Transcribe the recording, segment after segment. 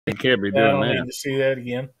You can't be I doing don't that. need to see that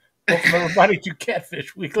again. Welcome everybody to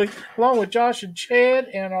Catfish Weekly, along with Josh and Chad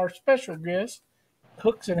and our special guest,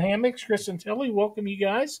 Hooks and Hammocks, Chris and Telly. Welcome you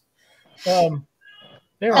guys. Hello.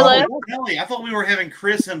 Telly. I thought we were having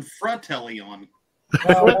Chris and Fratelli on.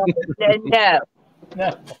 No,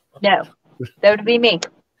 No. That would be me.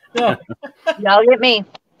 no. Y'all get me.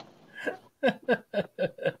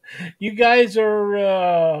 You guys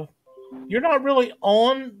are you're not really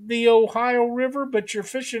on the Ohio River, but you're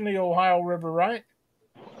fishing the Ohio River, right?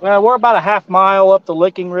 Well, we're about a half mile up the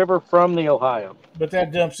Licking River from the Ohio. But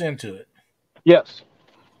that dumps into it. Yes.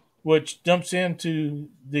 Which dumps into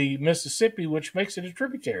the Mississippi, which makes it a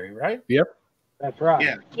tributary, right? Yep. That's right.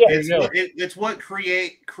 Yeah. Yeah. It's what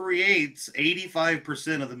creates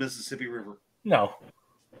 85% of the Mississippi River. No.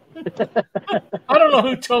 I don't know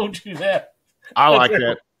who told you that. I like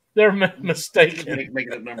that. They're mistaken.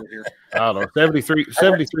 Making up numbers here. I don't know.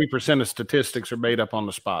 73% of statistics are made up on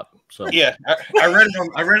the spot. So Yeah, I read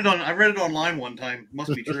it online one time.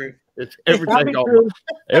 Must be true. it's everything.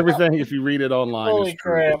 Everything. If you read it online, Holy is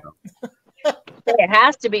true. crap. It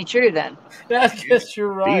has to be true then. I guess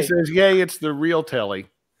you're He right. says, "Yay, it's the real Telly."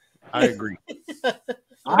 I agree.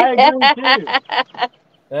 I agree too.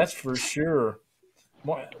 That's for sure.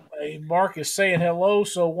 Mark is saying hello,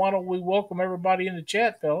 so why don't we welcome everybody in the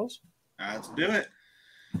chat, fellas? Let's do it.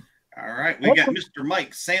 All right, we got Mr.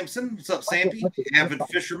 Mike Sampson. What's up, Sampy? Avid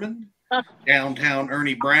fisherman. Downtown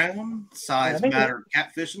Ernie Brown. Size Matter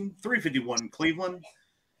Catfishing. 351 Cleveland.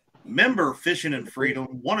 Member Fishing and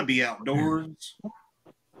Freedom. Want to be outdoors.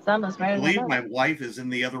 I believe my wife is in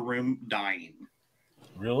the other room dying.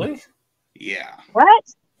 Really? Yeah.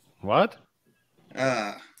 What?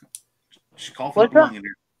 She coughing up lung in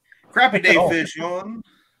there. Crappy Dave Fish on.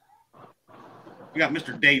 We got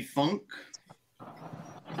Mr. Dave Funk.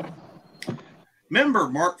 Member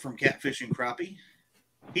Mark from Catfishing Crappie.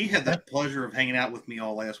 He had the pleasure of hanging out with me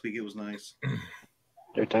all last week. It was nice.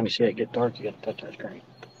 Every time you see it get dark, you got to touch that screen.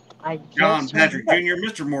 John Patrick Jr.,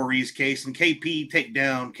 Mr. Maurice Case, and KP Take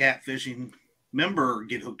Down Catfishing. Member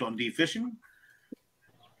Get Hooked on D Fishing.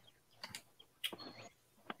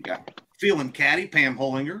 We got Feeling Caddy, Pam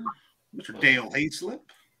Hollinger. Mr. Dale Hayslip.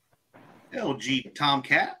 LG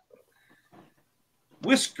Tomcat.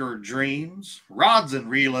 Whisker Dreams. Rods and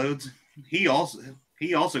Reloads. He also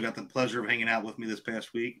got the pleasure of hanging out with me this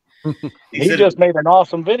past week. He just made an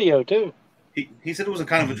awesome video too. He said it was a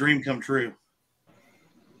kind of a dream come true.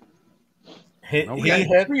 He had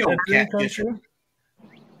a dream come true.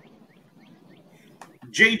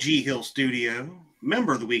 JG Hill Studio,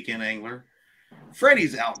 member of the Weekend Angler,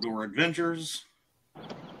 Freddy's Outdoor Adventures,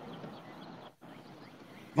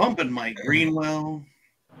 Bumpin' Mike Greenwell,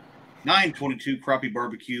 922 Crappie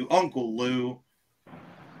Barbecue, Uncle Lou,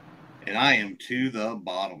 and I am to the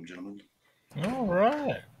bottom, gentlemen. All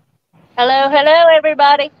right. Hello,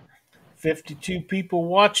 everybody. 52 people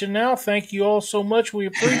watching now. Thank you all so much. We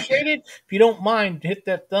appreciate it. If you don't mind, hit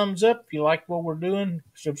that thumbs up. If you like what we're doing,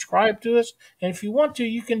 subscribe to us. And if you want to,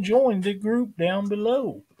 you can join the group down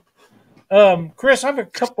below. Chris, I have a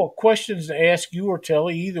couple of questions to ask you or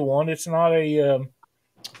Telly, either one. It's not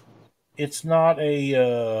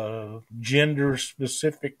a gender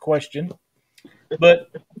specific question.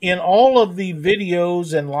 But in all of the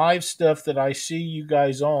videos and live stuff that I see you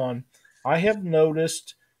guys on, I have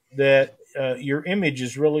noticed that your image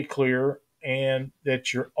is really clear and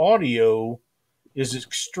that your audio is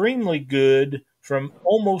extremely good from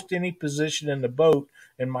almost any position in the boat.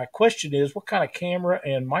 And my question is, what kind of camera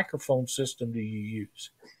and microphone system do you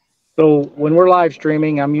use? So when we're live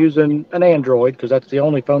streaming, I'm using an Android because that's the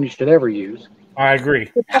only phone you should ever use. I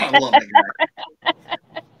agree. I love that guy.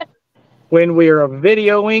 When we are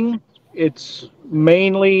videoing, it's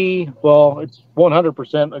mainly, well, it's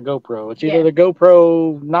 100% a GoPro. It's either the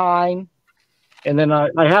GoPro 9, and then I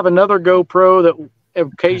have another GoPro that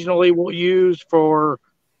occasionally we'll use for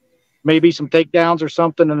maybe some takedowns or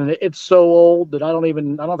something, and it's so old that I don't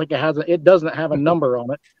think it doesn't have a number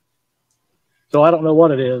on it. So I don't know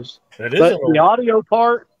what it is. But the audio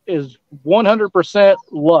part is 100%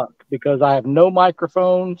 luck because I have no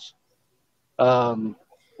microphones. Wow.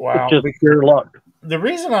 It's just pure luck. The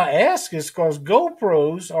reason I ask is because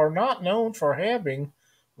GoPros are not known for having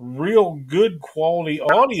real good quality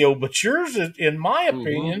audio, but yours, in my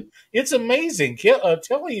opinion, it's amazing.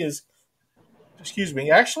 Telly is,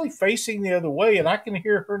 actually facing the other way, and I can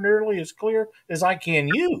hear her nearly as clear as I can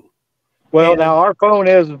you. Well, now our phone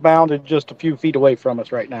is mounted just a few feet away from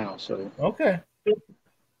us right now. So okay.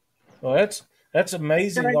 Well, that's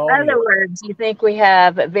amazing. In other words, you think we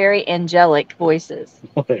have very angelic voices.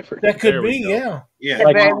 Whatever. That could be, yeah. Yeah.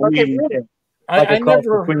 Like very well could be. I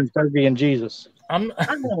never between Chubby and Jesus.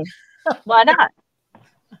 Why not?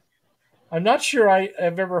 I'm not sure I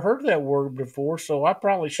have ever heard that word before, so I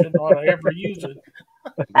probably should not ever use it.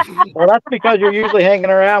 Well, that's because you're usually hanging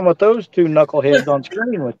around with those two knuckleheads on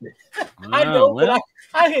screen with you. I know, but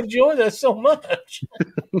I enjoy that so much.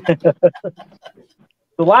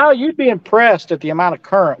 So, Lyle, you'd be impressed at the amount of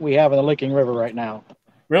current we have in the Licking River right now.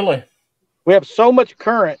 Really? We have so much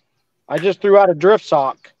current. I just threw out a drift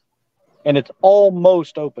sock, and it's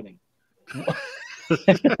almost opening.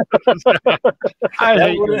 I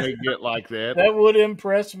hate when they get like that. That would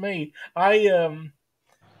impress me. I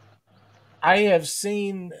have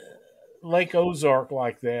seen Lake Ozark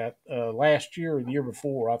like that last year or the year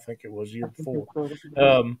before. I think it was the year before.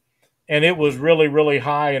 And it was really, really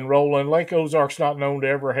high and rolling. Lake Ozark's not known to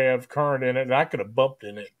ever have current in it, and I could have bumped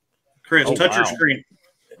in it. Chris, touch your screen.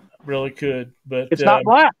 Really could, but it's not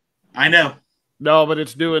black. I know. No, but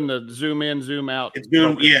it's doing the zoom in, zoom out. It's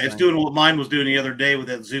doing, it's doing what mine was doing the other day with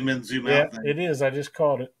that zoom in, zoom out thing. It is. I just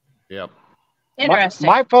caught it. Yep. Interesting.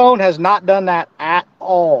 My phone has not done that at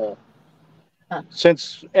all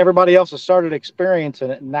since everybody else has started experiencing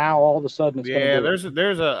it. And now all of a sudden, it's there's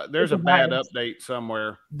a bad update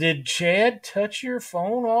somewhere. Did Chad touch your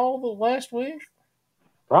phone all the last week?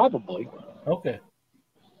 Probably. Okay.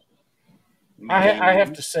 I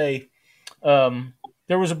have to say,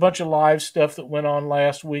 there was a bunch of live stuff that went on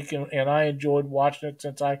last week, and I enjoyed watching it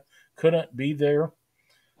since I couldn't be there.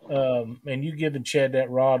 And you giving Chad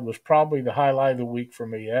that rod was probably the highlight of the week for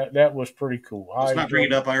me. That was pretty cool. Let's not bring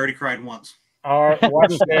it up. I already cried once. All right,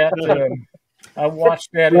 watch that. I watched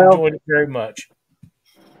that and enjoyed it very much.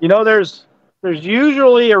 You know, there's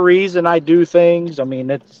usually a reason I do things.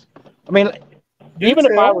 Even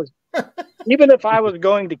if I was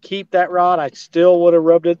going to keep that rod, I still would have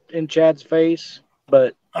rubbed it in Chad's face.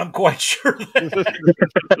 But I'm quite sure.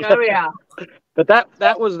 Oh yeah. But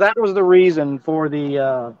that was the reason for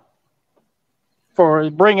the for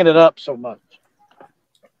bringing it up so much.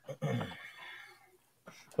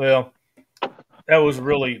 Well, it was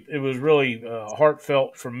really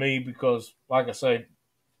heartfelt for me because, like I say,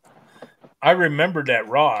 I remembered that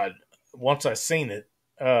rod once I seen it,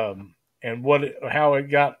 and how it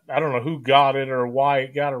got. I don't know who got it or why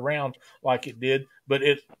it got around like it did, but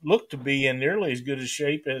it looked to be in nearly as good a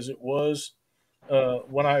shape as it was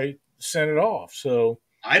when I sent it off. So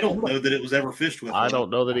I don't know that it was ever fished with. I don't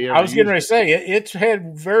know that he ever. I was getting ready to say it's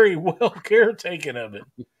had very well care taken of it.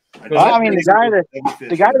 The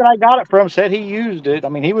guy that I got it from said he used it. I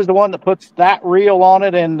mean, he was the one that puts that reel on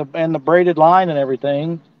it and the braided line and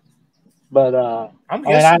everything. But I'm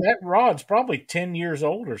guessing that rod's probably 10 years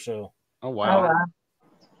old or so. Oh wow.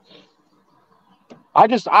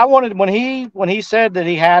 I wanted when he said that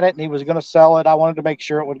he had it and he was going to sell it, I wanted to make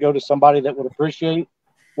sure it would go to somebody that would appreciate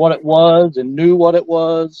what it was and knew what it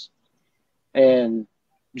was. And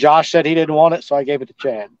Josh said he didn't want it, so I gave it to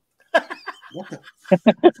Chad. What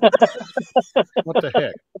the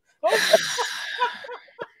heck?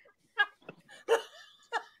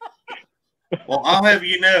 Well, I'll have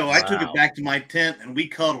you know, I took it back to my tent and we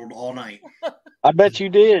cuddled all night. I bet you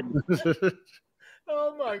did.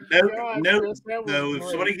 Oh my God! Though, if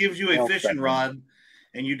somebody gives you a fishing rod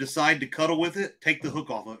and you decide to cuddle with it, take the hook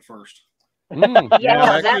off of it first.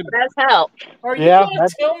 Yeah, that does help. Are you going to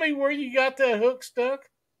tell me where you got that hook stuck?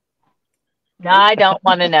 No, I don't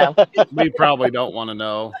want to know. We probably don't want to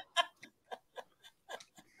know.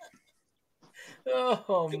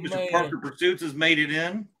 Oh, Mr. man. Parker Pursuits has made it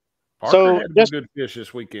in. Parker had some good fish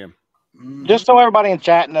this weekend. Just so everybody in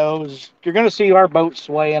chat knows, you're going to see our boat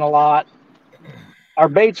swaying a lot. Our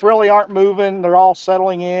baits really aren't moving. They're all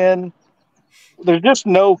settling in. There's just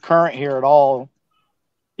no current here at all.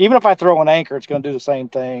 Even if I throw an anchor, it's going to do the same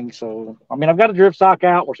thing. So, I mean, I've got a drift sock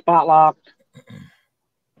out. We're spot locked.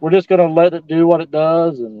 We're just going to let it do what it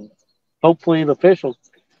does, and hopefully the fish will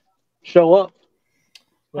show up.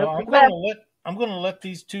 Well, I'm going to let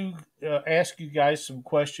these two ask you guys some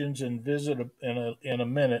questions and visit in a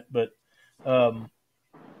minute. But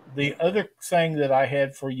the other thing that I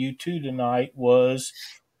had for you two tonight was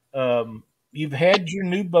you've had your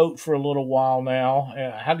new boat for a little while now.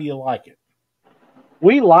 How do you like it?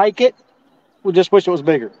 We like it. We just wish it was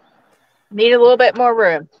bigger. Need a little bit more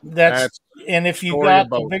room. And if you got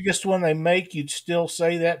the biggest one they make, you'd still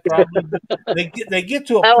say that probably. they get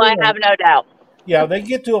to a point. I have no doubt. Yeah, they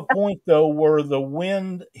get to a point though where the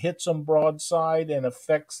wind hits them broadside and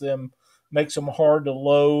affects them, makes them hard to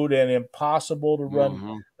load and impossible to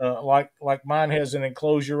run. Like mine has an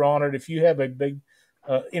enclosure on it. If you have a big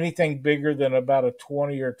anything bigger than about a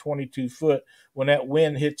 20 or 22 foot, when that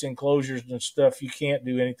wind hits enclosures and stuff, you can't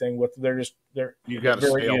do anything with them. They're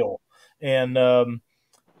very ill. And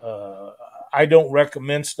I don't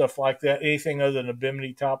recommend stuff like that, anything other than a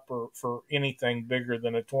bimini top for anything bigger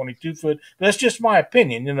than a 22 foot. That's just my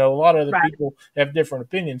opinion. You know, a lot of other people have different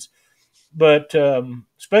opinions, but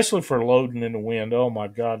especially for loading in the wind. Oh my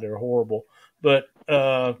God, they're horrible. But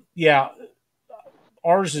yeah,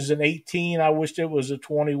 ours is an 18. I wished it was a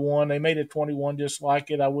 21. They made a 21 just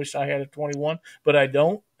like it. I wish I had a 21, but I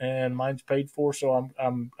don't, and mine's paid for, so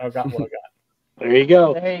I got what I got. There you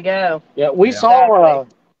go. There you go. Yeah, we saw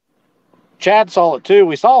Chad saw it too.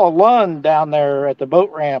 We saw a Lund down there at the boat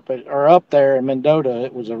ramp or up there in Mendota.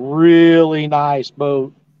 It was a really nice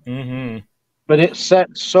boat. Mm-hmm. But it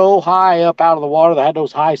set so high up out of the water that had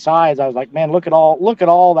those high sides. I was like, man, look at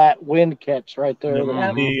all that wind catch right there.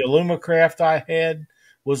 Mm-hmm. The Alumacraft I had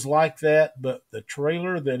was like that, but the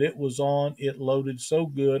trailer that it was on, it loaded so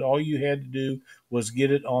good. All you had to do was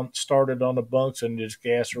get it started on the bunks and just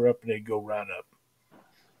gas her up, and it'd go right up.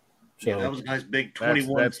 So yeah, that was a nice big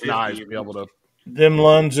 21. That's nice to be able to. Them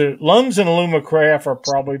Lunds and Alumacraft are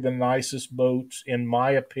probably the nicest boats, in my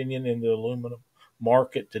opinion, in the aluminum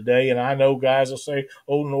market today. And I know guys will say,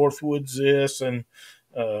 "Oh, Northwood's this," and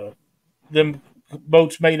them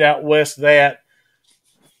boats made out west that.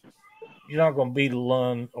 You're not going to beat a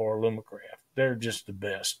Lund or Alumacraft. They're just the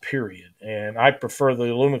best, period. And I prefer the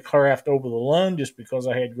Alumacraft over the Lund just because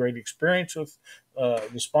I had great experience with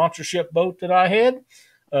the sponsorship boat that I had.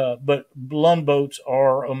 But Lund boats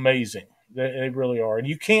are amazing. They really are. And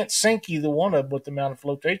you can't sink either one of them with the amount of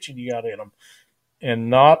flotation you got in them. And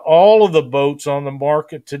not all of the boats on the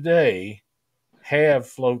market today have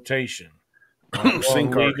flotation. I'll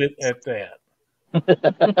leave it at that.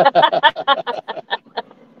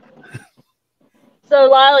 So,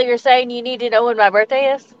 Lila, you're saying you need to know when my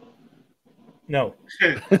birthday is? No.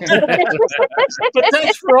 But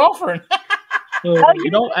thanks for offering. You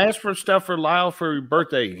don't ask for stuff for Lyle for your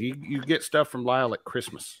birthday. You get stuff from Lyle at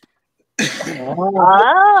Christmas.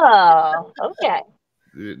 Oh, okay.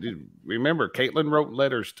 Remember, Caitlin wrote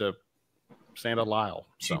letters to Santa Lyle.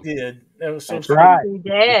 So. She did. That was so That's right. She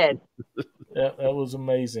did. That was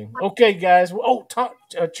amazing. Okay, guys. Oh,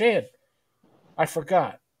 Chad, I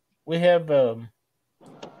forgot. We have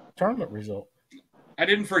tournament result. I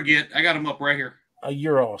didn't forget. I got them up right here.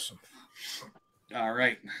 You're awesome. All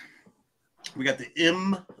right. We got the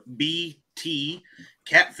MBT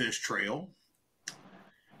Catfish Trail.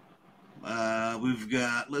 We've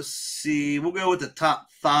got, let's see, we'll go with the top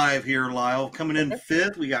 5 here, Lyle. Coming in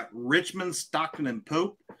 5th, we got Richmond, Stockton, and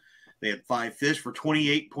Pope. They had 5 fish for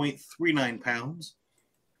 28.39 pounds.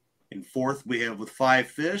 In 4th, we have with 5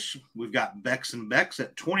 fish, we've got Becks and Becks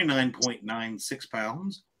at 29.96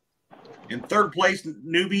 pounds. In 3rd place,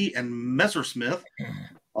 Newbie and Messersmith,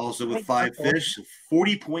 also with 5 fish,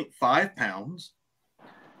 40.5 pounds.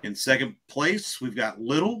 In 2nd place, we've got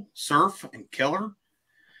Little, Surf, and Keller.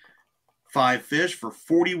 5 fish for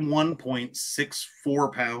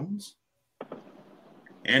 41.64 pounds.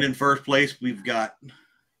 And in 1st place, we've got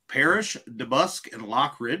Parrish, DeBusk, and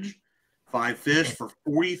Lockridge. 5 fish for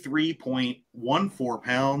 43.14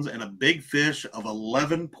 pounds and a big fish of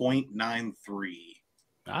 11.93.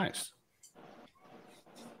 Nice.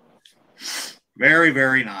 Very,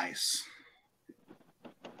 very nice.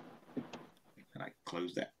 Can I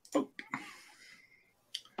close that? Oh.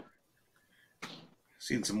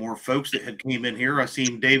 Seen some more folks that had came in here. I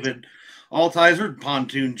seen David Altizer,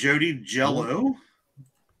 Pontoon Jody, Jello.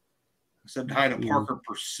 I said hi to Parker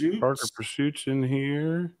Pursuits. Parker Pursuits in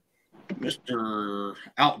here. Mr.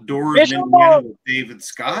 Outdoors in Indiana with David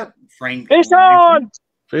Scott. Frank. Fish on!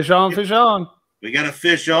 Fish on, fish on. We got a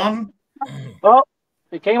fish on. Oh,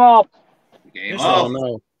 it came off. Game Oh, off.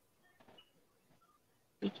 no.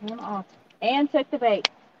 He came off and took the bait.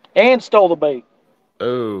 And stole the bait.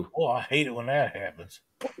 Oh. Oh, I hate it when that happens.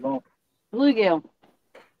 Bluegill.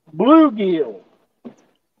 Bluegill.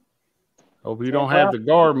 Hope you don't have the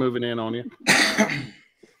guard moving in on you.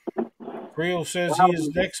 Creel says his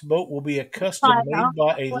next boat will be a custom made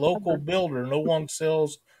by a local builder. No one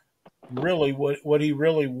sells really what he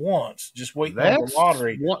really wants. Just waiting on the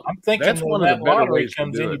lottery. I'm thinking when that lottery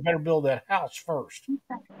comes in, you better build that house first.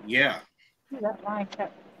 Yeah. That line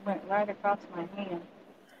went right across my hand.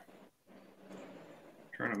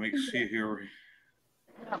 Trying to make see here.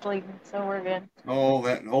 Not bleeding, so we're good. Oh,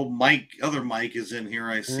 that old Mike, other Mike is in here.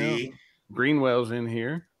 I see. Yeah. Greenwell's in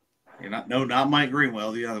here. Not Mike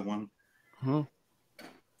Greenwell, the other one. Huh.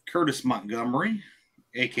 Curtis Montgomery,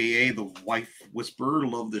 aka the Wife Whisperer.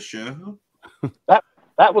 Love the show.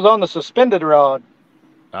 That was on the suspended rod.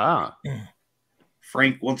 Ah.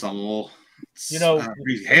 Frank wants a little. You know,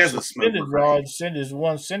 he has a suspended rod. Cindy's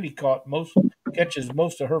one Cindy catches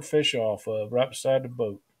most of her fish off right beside the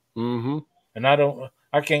boat. Mm-hmm. And I don't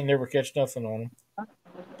I can't never catch nothing on them.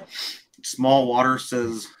 Small Water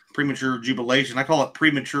says premature jubilation. I call it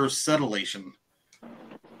premature settlation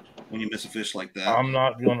when you miss a fish like that. I'm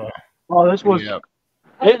not gonna. Oh, this was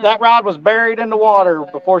that rod was buried in the water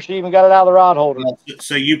before she even got it out of the rod holder.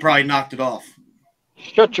 So you probably knocked it off.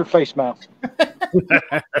 Shut your face mouth.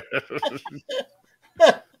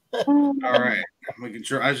 All right, making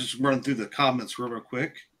sure. I was just running through the comments real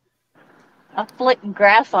quick. I'm flicking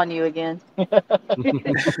grass on you again.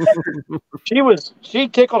 She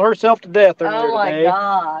tickled herself to death earlier Oh my today.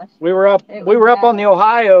 gosh. We were up on the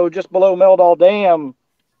Ohio just below Meldal Dam,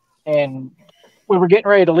 and we were getting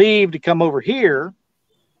ready to leave to come over here,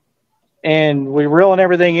 and we were reeling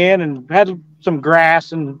everything in and had some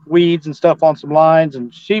grass and weeds and stuff on some lines,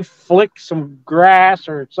 and she flicked some grass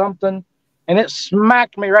or something, and it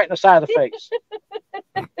smacked me right in the side of the face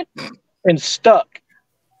and stuck.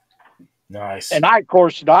 Nice. And of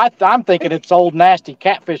course, I'm thinking it's old nasty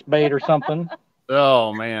catfish bait or something.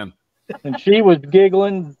 Oh man! And she was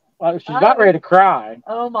giggling. She's about ready to cry.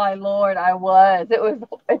 Oh my Lord, I was. It was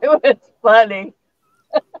funny.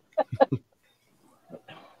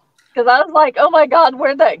 Because I was like, oh my God,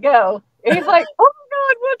 where'd that go? And he's like, oh my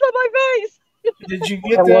God, what's on my face? Did you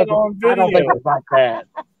get that on video? I don't think it's like that.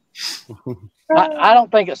 I don't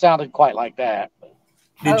think it sounded quite like that.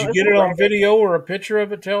 Did you get it on video or a picture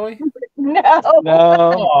of it, Telly? No.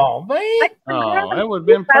 Oh, man. Oh, that would have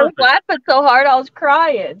been I was perfect. laughing so hard I was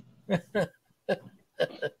crying.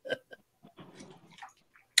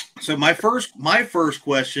 So my first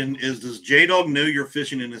question is: does J-Dog know you're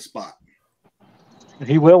fishing in this spot?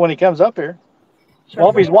 He will when he comes up here.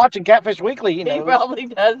 Well, if he's watching Catfish Weekly, he knows. He probably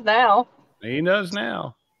does now. He does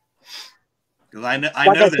now. Because I know Like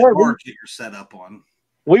I that said, barge that you're set up on.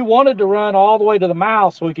 We wanted to run all the way to the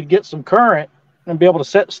mouth so we could get some current and be able to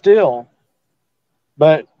sit still.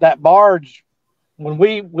 But that barge, when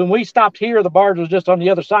we stopped here, the barge was just on the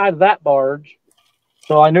other side of that barge.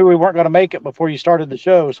 So I knew we weren't going to make it before you started the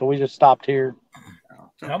show, so we just stopped here.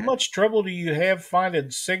 Okay. How much trouble do you have finding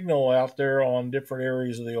signal out there on different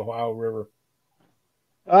areas of the Ohio River?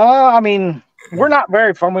 I mean, we're not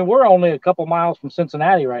very far. I mean, we're only a couple miles from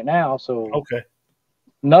Cincinnati right now, so Okay.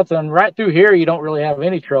 nothing right through here. You don't really have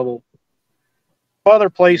any trouble. Other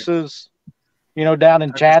places, down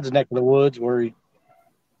in Chad's neck of the woods, where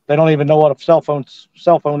they don't even know what a cell phone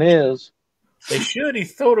is. They should. He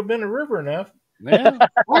thrown them in the river enough. Yeah.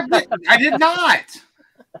 I did not.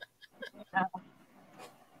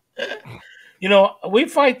 We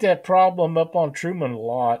fight that problem up on Truman a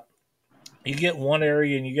lot. You get one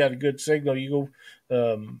area and you got a good signal. You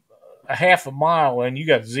go a half a mile and you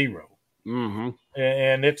got zero. Mm-hmm.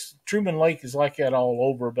 And it's Truman Lake is like that all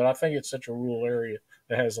over, but I think it's such a rural area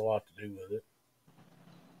that has a lot to do with it.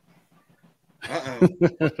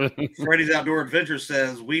 Freddy's Outdoor Adventure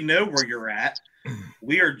says, we know where you're at.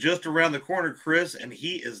 We are just around the corner, Chris, and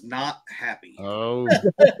he is not happy. Oh.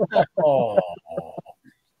 Oh.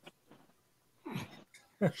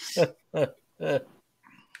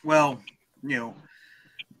 Well, the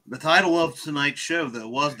title of tonight's show, though,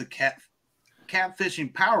 was the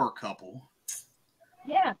Catfishing Power Couple.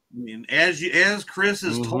 Yeah. I mean, as Chris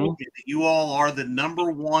has told me, that you all are the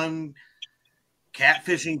 #1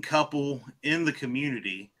 catfishing couple in the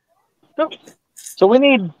community. So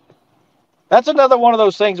that's another one of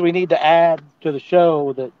those things we need to add to the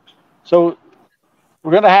show. So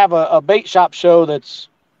we're going to have a bait shop show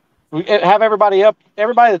we have everybody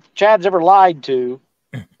that Chad's ever lied to,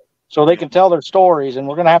 so they can tell their stories, and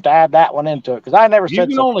we're going to have to add that one into it, because I never said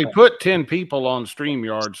you can only put 10 people on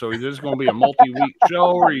StreamYard, so is this going to be a multi-week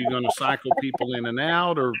show, or are you going to cycle people in and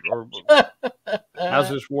out, or how's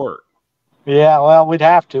this work? Yeah, well, we'd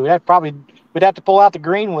have to. We'd have to pull out the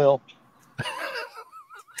green wheel.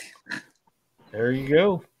 There you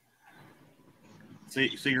go. So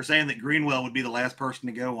you're saying that Greenwell would be the last person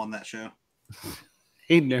to go on that show?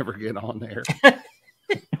 He'd never get on there.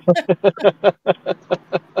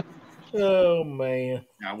 Oh, man.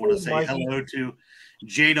 I want to say hello to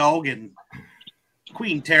J-Dog and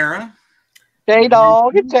Queen Tara.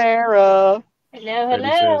 J-Dog and Tara.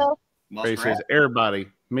 Hello. He says, everybody,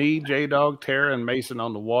 me, J-Dog, Tara, and Mason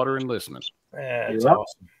on the water and listening. That's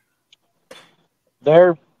awesome.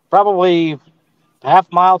 They're probably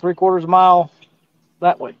half mile, 3/4 mile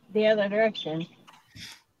that way. The other direction.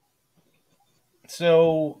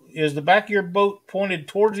 So is the back of your boat pointed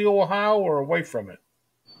towards the Ohio or away from it?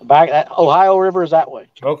 That Ohio River is that way.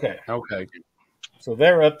 Okay. So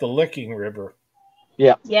they're up the Licking River.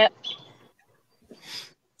 Yeah. Yep.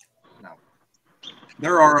 No.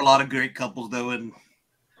 There are a lot of great couples, though, and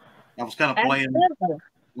I was kind of playing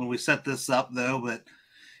when we set this up, though, but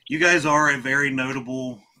You guys are a very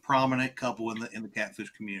notable, prominent couple in the catfish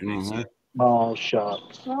community. So. Oh,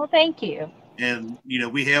 shucks. Well, thank you. And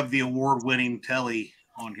we have the award-winning Telly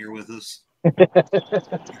on here with us.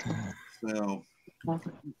 So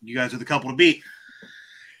you guys are the couple to beat.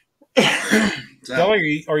 So,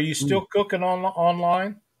 Telly, are you still cooking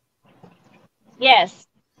online? Yes.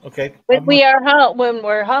 Okay. When we are home, when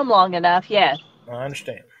we're home long enough, yes. I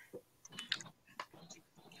understand.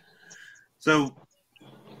 So,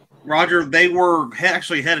 Roger, they were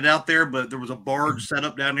actually headed out there, but there was a barge set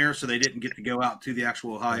up down there, so they didn't get to go out to the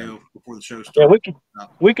actual Ohio before the show started. Yeah,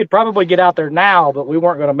 we could probably get out there now, but we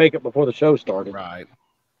weren't going to make it before the show started. Right.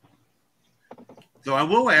 So I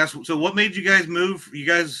will ask, so what made you guys move? You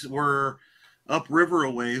guys were upriver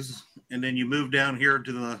a ways, and then you moved down here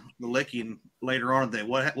to the licking later on today.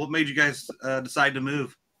 What made you guys decide to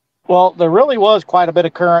move? Well, there really was quite a bit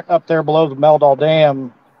of current up there below the Meldal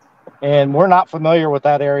Dam, and we're not familiar with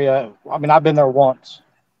that area. I mean, I've been there once,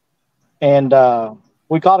 and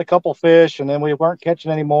we caught a couple fish, and then we weren't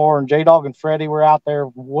catching any more, and J-Dog and Freddie were out there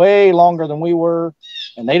way longer than we were,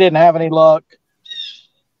 and they didn't have any luck.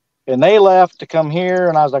 And they left to come here,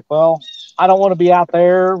 and I was like, well, I don't want to be out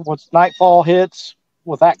there once nightfall hits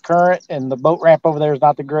with that current, and the boat ramp over there is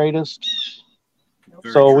not the greatest.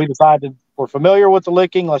 So we decided we're familiar with the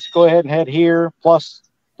licking. Let's go ahead and head here. Plus,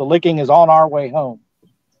 the licking is on our way home.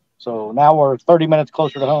 So now we're 30 minutes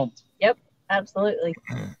closer to home. Yep, absolutely.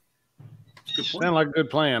 Sound like a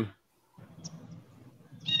good plan.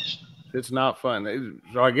 It's not fun.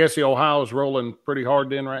 So I guess the Ohio's rolling pretty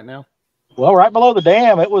hard then right now. Well, right below the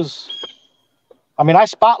dam, it was, I mean, I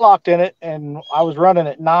spot locked in it, and I was running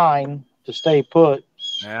at 9 to stay put.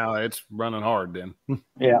 Now it's running hard then.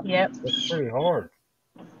 Yeah. Yep. It's pretty hard.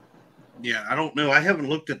 Yeah, I don't know. I haven't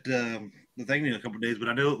looked at the thing in a couple of days, but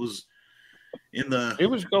I know it was in the. It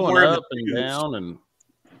was going up and down, and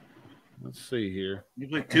let's see here. It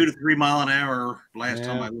was like 2 to 3 mile an hour last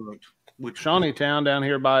time I looked. Which Shawneetown down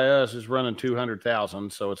here by us is running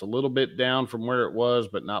 200,000, so it's a little bit down from where it was,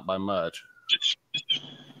 but not by much.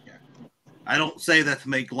 Yeah. I don't say that to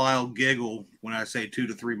make Lyle giggle when I say 2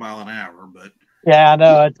 to 3 mile an hour, but yeah, I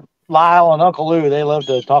know. Lyle and Uncle Lou, they love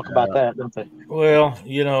to talk about that, don't they? Well,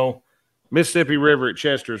 you know, Mississippi River at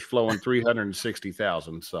Chester is flowing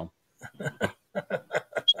 360,000, so a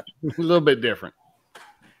little bit different.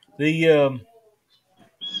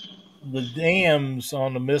 The dams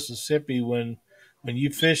on the Mississippi, when you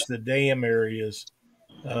fish the dam areas,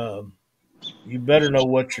 you better know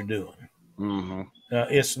what you're doing. Mm-hmm.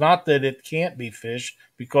 It's not that it can't be fished,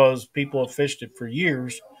 because people have fished it for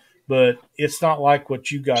years, but it's not like what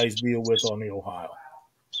you guys deal with on the Ohio.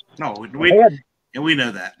 No, we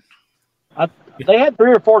know that. They had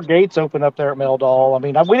 3 or 4 gates open up there at Meldal. I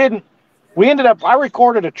mean, I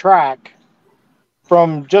recorded a track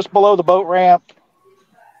from just below the boat ramp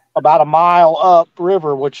about a mile up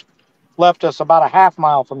river, which left us about a half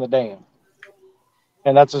mile from the dam.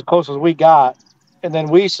 And that's as close as we got. And then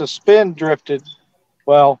we suspend drifted.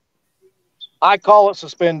 Well, I call it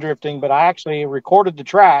suspend drifting, but I actually recorded the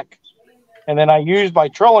track, and then I used my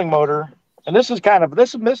trolling motor. And this is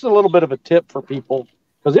a little bit of a tip for people,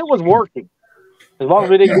 because it was working as long as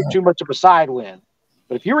we didn't get too much of a side wind.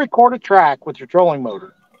 But if you record a track with your trolling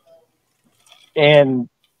motor, and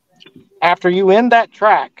after you end that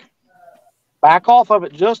track, back off of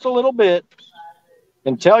it just a little bit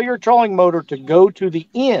and tell your trolling motor to go to the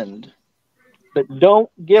end, but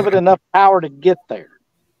don't give it enough power to get there.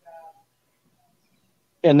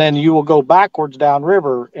 And then you will go backwards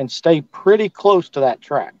downriver and stay pretty close to that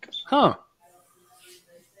track. Huh.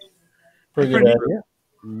 Pretty good idea.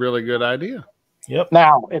 Really good idea. Yep.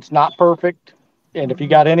 Now, it's not perfect. And if you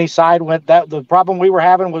got any side wind, the problem we were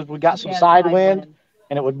having was we got some side wind,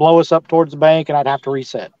 and it would blow us up towards the bank, and I'd have to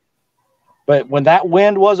reset. But when that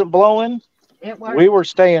wind wasn't blowing, we were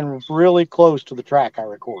staying really close to the track I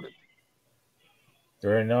recorded.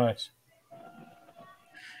 Very nice.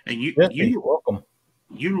 And you're welcome.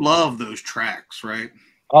 You love those tracks, right?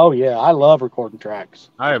 Oh, yeah. I love recording tracks.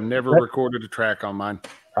 I have never recorded a track on mine.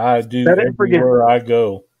 I do everywhere I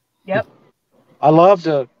go. Yep.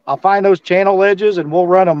 I'll find those channel edges, and we'll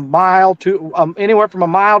run anywhere from a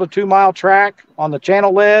mile to 2 mile track on the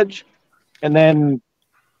channel edge. And then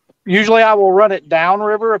usually I will run it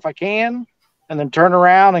downriver if I can, and then turn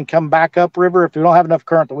around and come back upriver if we don't have enough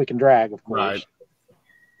current that we can drag, of course. Right.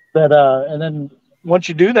 But, and then once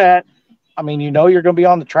you do that, I mean, you're going to be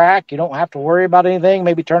on the track. You don't have to worry about anything.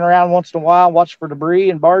 Maybe turn around once in a while, watch for debris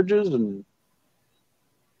and barges. And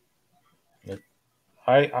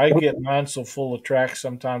I get mine so full of tracks,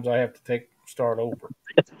 sometimes I have to start over.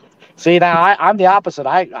 See, now I'm the opposite.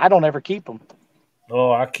 I don't ever keep them.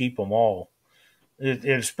 Oh, I keep them all.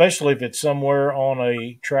 Especially if it's somewhere on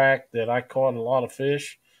a track that I caught a lot of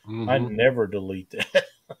fish. I never delete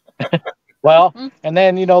that. Well, and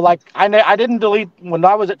then, you know, like I didn't delete when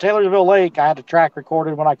I was at Taylorsville Lake. I had a track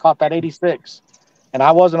recorded when I caught that 86, and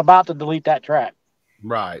I wasn't about to delete that track.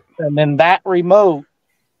 Right. And then that remote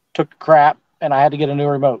took crap, and I had to get a new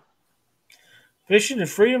remote. Fishing and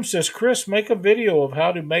Freedom says, Chris, make a video of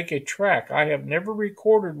how to make a track. I have never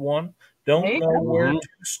recorded one. Don't know where to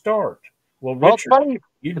start. Well, Richard, it's funny.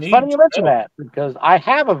 It's funny you mention that because I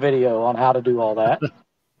have a video on how to do all that.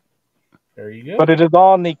 There you go. But it is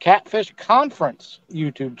on the Catfish Conference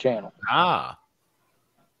YouTube channel. Ah.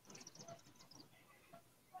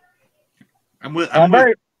 I'm with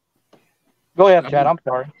Go ahead, Chad. I'm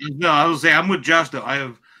sorry. No, I was saying I'm with Josh though.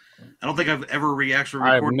 I don't think I've ever actually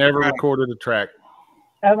recorded. I've never recorded a track.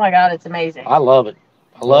 Oh my God, it's amazing. I love it.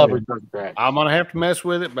 I love recording tracks. I'm gonna have to mess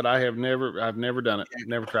with it, but I've never done it. I've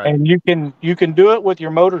never tried. And you can do it with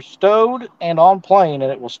your motor stowed and on plane,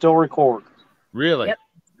 and it will still record. Really? Yep.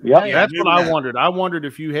 Yeah, That's what I wondered. I wondered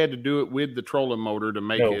if you had to do it with the trolling motor to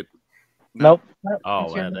make it. Nope.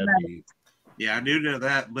 Oh, that'd be. Yeah, I knew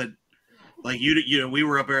that, but like you know, we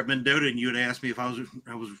were up there at Mendota, and you had asked me if I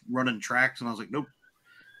was running tracks, and I was like, nope.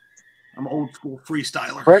 I'm an old school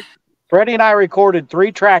freestyler. Freddie and I recorded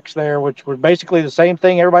 3 tracks there, which were basically the same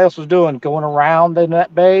thing everybody else was doing, going around in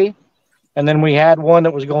that bay. And then we had one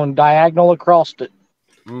that was going diagonal across it.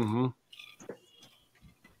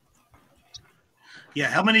 Yeah,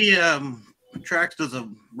 how many tracks does a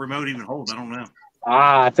remote even hold? I don't know.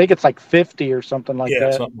 I think it's like 50 or something like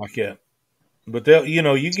that. Yeah, something like that. But they'll, you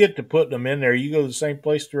know, you get to put them in there. You go to the same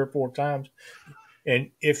place 3 or 4 times,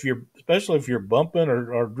 and especially if you're bumping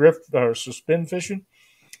or drift or suspend fishing,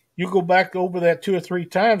 you go back over that 2 or 3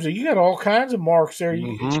 times, and you got all kinds of marks there.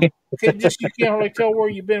 You can't hardly tell where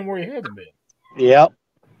you've been, where you haven't been. Yep.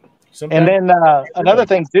 Sometimes, and then another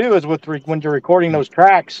thing too is when you're recording those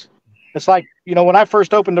tracks, it's like, you know, when I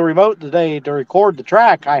first opened the remote today to record the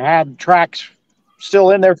track, I had tracks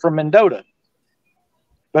still in there from Mendota.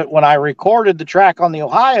 But when I recorded the track on the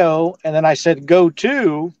Ohio and then I said go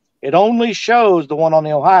to, it only shows the one on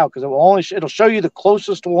the Ohio because it'll show you the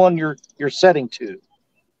closest one you're setting to.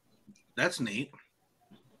 That's neat.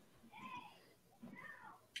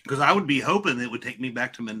 Because I would be hoping it would take me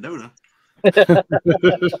back to Mendota. It'd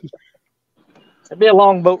be a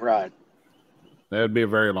long boat ride. That'd be a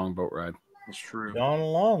very long boat ride. That's true. John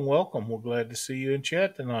Long, welcome. We're glad to see you in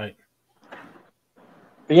chat tonight.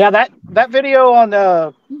 But yeah, that video on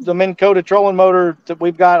the Minn Kota trolling motor that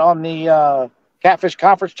we've got on the Catfish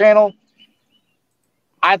Conference channel,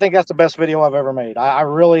 I think that's the best video I've ever made. I'm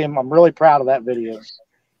really proud of that video.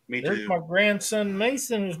 Me too. There's my grandson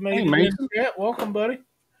Mason who's made Hey, it in Mason. chat. Welcome, buddy.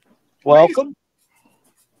 Welcome.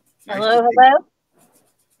 Hello.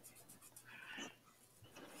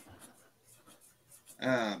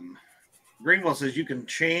 Greenwell says you can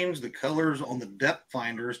change the colors on the depth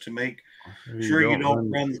finders to make sure you don't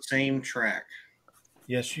run the same track.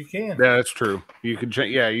 Yes, you can. Yeah, that's true. You could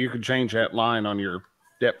you could change that line on your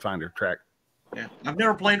depth finder track. Yeah, I've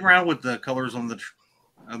never played around with the colors on the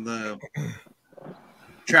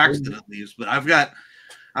tracks that it leaves, but I've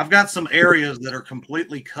got some areas that are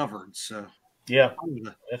completely covered. So yeah,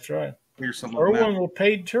 that's right. Here's some. Erwin, a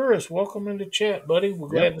paid tourist. Welcome into chat, buddy. We're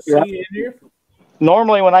glad to see you in here.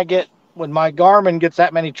 Normally, when my Garmin gets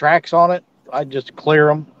that many tracks on it, I just clear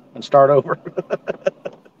them and start over.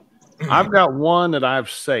 I've got one that I've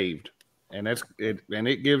saved, and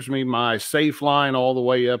it gives me my safe line all the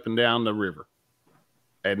way up and down the river.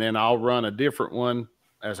 And then I'll run a different one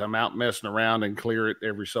as I'm out messing around and clear it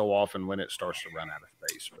every so often when it starts to run out of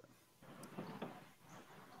space.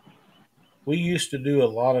 We used to do a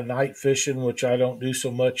lot of night fishing, which I don't do so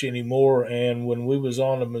much anymore. And when we was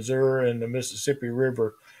on the Missouri and the Mississippi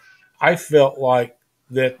River, I felt like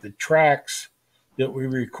that the tracks that we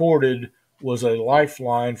recorded was a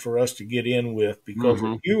lifeline for us to get in with, because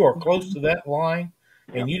if you are close to that line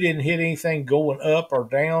and you didn't hit anything going up or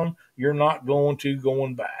down, you're not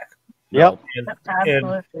going back. Yep.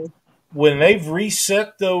 And when they've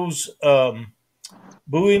reset those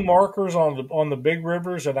buoy markers on the big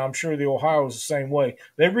rivers, and I'm sure the Ohio is the same way,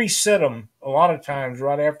 they reset them a lot of times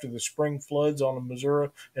right after the spring floods on the Missouri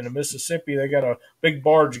and the Mississippi. They got a big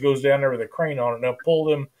barge goes down there with a crane on it, and they'll pull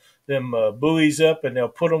them buoys up, and they'll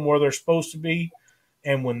put them where they're supposed to be.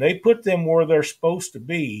 And when they put them where they're supposed to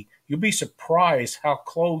be, you'll be surprised how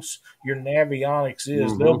close your navionics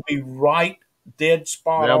is. They'll be right dead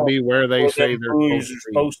spot. They'll be where they say they're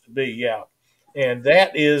supposed to be. Yeah. And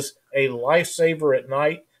that is a lifesaver at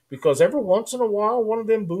night, because every once in a while, one of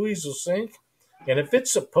them buoys will sink. And if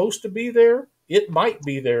it's supposed to be there, it might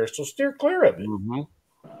be there. So steer clear of it. Mm-hmm.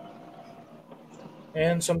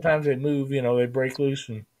 And sometimes they move, they break loose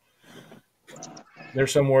and they're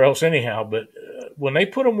somewhere else anyhow. But when they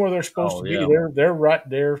put them where they're supposed to be, they're right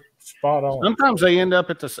there, spot on. Sometimes they end up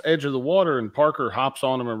at the edge of the water, and Parker hops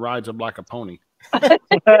on them and rides them like a pony.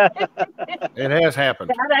 It has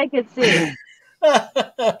happened. That I could see.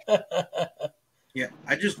 Yeah,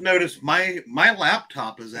 I just noticed my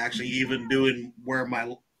laptop is actually even doing where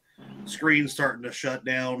my screen's starting to shut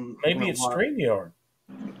down. Maybe it's StreamYard.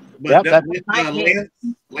 But Yep,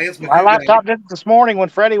 Lance my laptop did it this morning when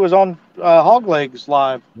Freddie was on Hog Legs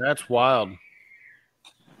live. That's wild.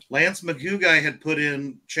 Lance Magoo had put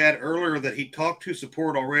in chat earlier that he talked to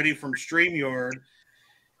support already from StreamYard,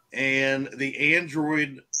 and the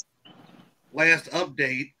Android last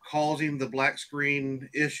update causing the black screen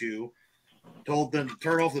issue told them to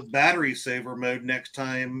turn off the battery saver mode next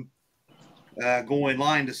time going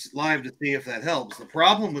live to see if that helps. The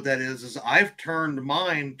problem with that is I've turned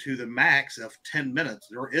mine to the max of 10 minutes.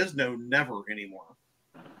 There is no never anymore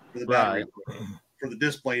for the battery for the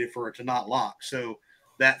display for it to not lock. So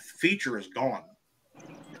that feature is gone.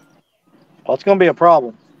 Well, it's going to be a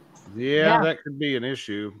problem. Yeah, that could be an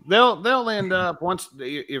issue. They'll end up once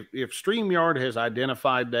if StreamYard has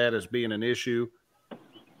identified that as being an issue,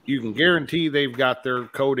 you can guarantee they've got their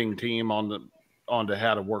coding team onto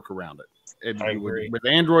how to work around it. I agree. With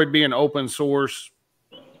Android being open source,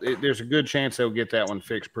 there's a good chance they'll get that one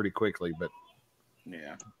fixed pretty quickly. But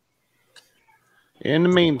yeah, in the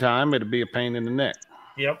meantime, it'll be a pain in the neck.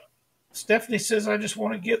 Yep. Stephanie says, I just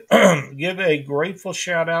want to give a grateful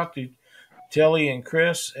shout out to Telly and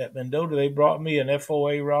Chris at Mendota. They brought me an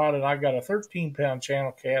FOA rod, and I got a 13-pound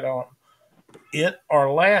channel cat on it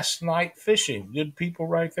our last night fishing. Good people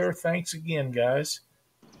right there. Thanks again, guys.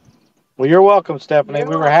 Well, you're welcome, Stephanie.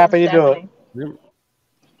 We were happy to do it. Yep.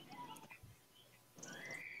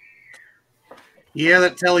 Yeah,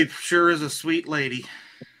 that Telly sure is a sweet lady.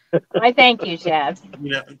 I thank you, Chad.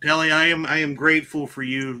 Telly, I am grateful for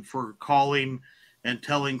you for calling and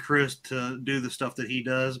telling Chris to do the stuff that he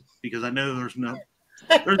does, because I know there's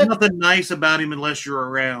nothing nice about him unless you're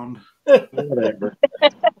around. Whatever.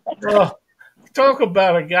 Oh, talk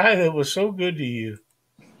about a guy that was so good to you.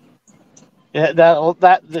 Yeah,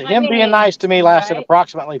 him being nice to me lasted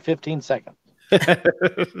approximately 15 seconds.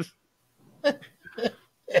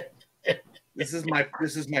 This is my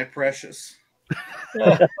precious.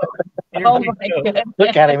 Oh my goodness.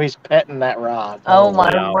 Look at him, he's petting that rod. Oh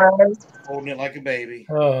my word. Holding it like a baby.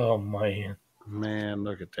 Oh man. Man,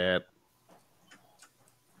 look at that.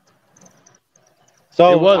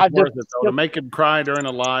 So it was worth it though. To make him cry during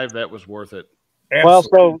a live, that was worth it. Absolutely. Well,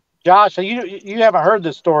 so Josh, you haven't heard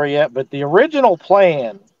this story yet, but the original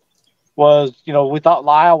plan was, we thought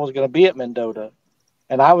Lyle was going to be at Mendota,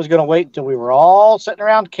 and I was going to wait until we were all sitting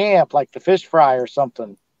around camp, like the fish fry or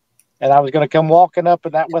something, and I was going to come walking up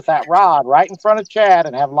with that rod right in front of Chad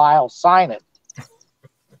and have Lyle sign it.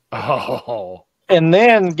 Oh. And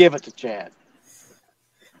then give it to Chad.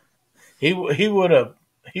 He would have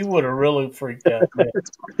really freaked out.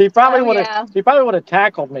 He probably would have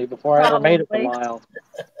tackled me before I ever made it to Lyle.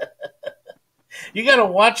 You got to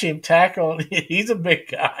watch him tackle. He's a big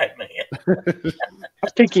guy, man. I'll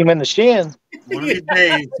kick him in the shin. One of these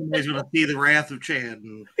days, somebody's going to see the wrath of Chad,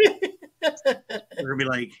 and they're going to be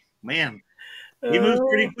like, "Man, he moves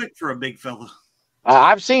pretty quick for a big fella."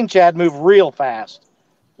 I've seen Chad move real fast.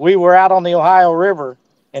 We were out on the Ohio River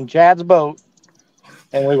in Chad's boat,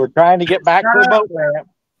 and we were trying to get back to the boat ramp,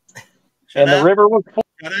 and the river was full.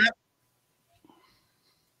 Shut up.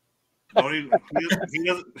 You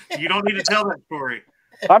don't need to tell that story.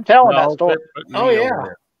 I'm telling that story. Oh, yeah.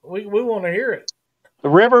 We want to hear it. The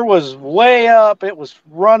river was way up. It was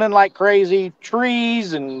running like crazy.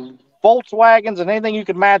 Trees and Volkswagens and anything you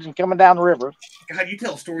could imagine coming down the river. God, you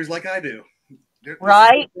tell stories like I do.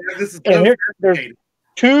 Right? This is there's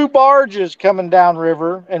 2 barges coming down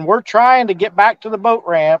river, and we're trying to get back to the boat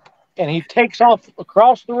ramp, and he takes off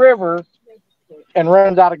across the river and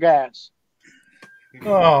runs out of gas.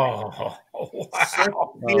 Oh,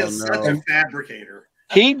 wow. He is such a fabricator.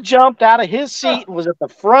 He jumped out of his seat and was at the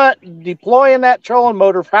front deploying that trolling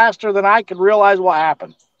motor faster than I could realize what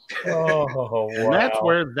happened. Oh, wow. And that's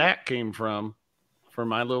where that came from for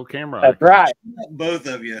my little camera. That's right. Both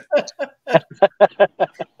of you. I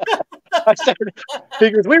said,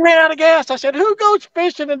 because we ran out of gas. I said, who goes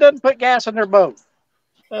fishing and doesn't put gas in their boat?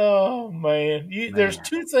 Oh, man. There's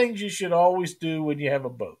 2 things you should always do when you have a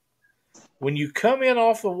boat. When you come in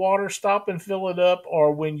off the water, stop and fill it up,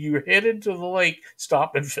 or when you're headed to the lake,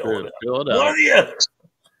 stop and fill it up. Fill it up. One or the other.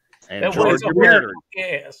 And That charge was your a battery.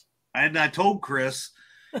 gas. And I told Chris,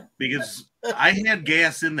 because I had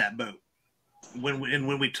gas in that boat.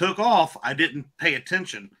 When we took off, I didn't pay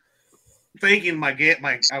attention, thinking I had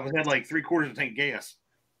like 3/4 of a tank gas.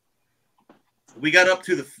 We got up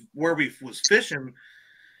to where we was fishing,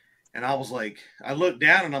 and I was like, I looked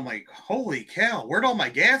down and I'm like, holy cow, where'd all my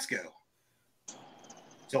gas go?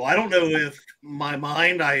 So I don't know if my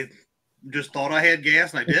mind, I just thought I had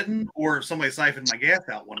gas and I didn't, or if somebody siphoned my gas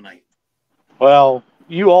out one night. Well,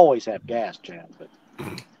 you always have gas, Chad. But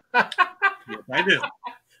Yes, I do.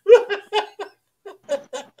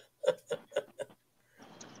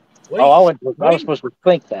 I was supposed to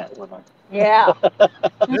think that, wasn't I? Yeah.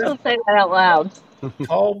 I'm supposed to say that out loud.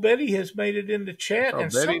 Tall Betty has made it in the chat,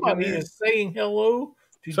 and Betty, somebody is saying hello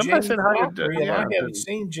to Somebody James said hi to- Dockery, and yeah, I haven't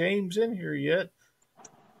seen James in here yet.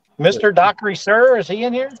 Mr. Dockery, sir, is he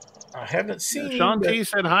in here? I haven't seen Sean him. T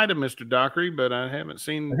said hi to Mr. Dockery, but I haven't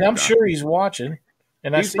seen. I'm sure he's watching.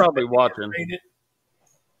 And He's probably watching.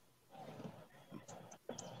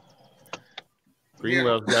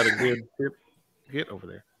 Greenwell's got a good tip. Get over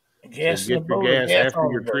there. Gas So in get the your boat, gas gas after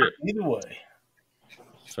on your the boat. trip. Either way.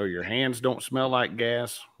 So your hands don't smell like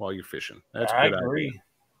gas while you're fishing. That's I good agree.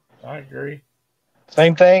 idea. I agree.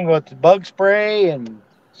 Same thing with bug spray and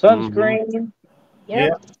sunscreen.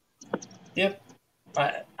 Yep.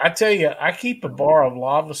 I tell you, I keep a bar of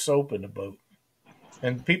lava soap in the boat.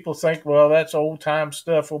 And people think, well, that's old time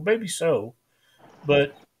stuff. Well, maybe so.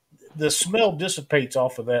 But the smell dissipates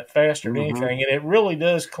off of that faster than anything. And it really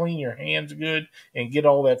does clean your hands good and get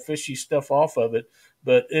all that fishy stuff off of it.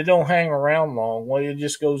 But it don't hang around long. Well, it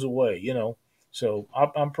just goes away, you know. So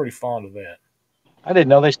I'm pretty fond of that. I didn't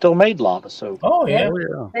know they still made lava soap. Oh, yeah. Oh,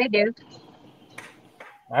 yeah. They do.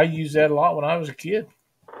 I used that a lot when I was a kid.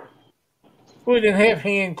 We didn't have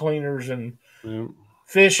hand cleaners and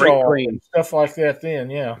fish oil and stuff like that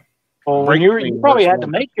then, yeah. Well, when you probably had to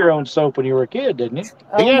make your own soap when you were a kid, didn't you?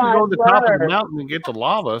 He had to go to the top of the mountain and get the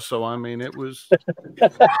lava. So, I mean, it was.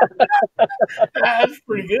 That's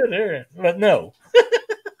pretty good there. But no.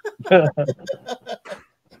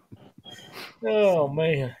 Oh,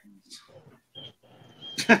 man.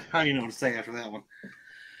 I don't even know what to say after that one.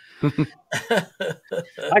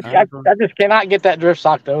 I just cannot get that drift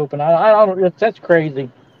sock to open. I don't. That's crazy.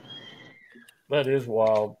 That is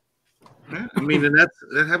wild. I mean, and that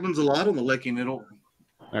happens a lot on the licking. Now,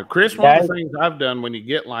 Chris, one of the things I've done when you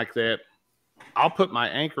get like that, I'll put my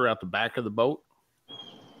anchor out the back of the boat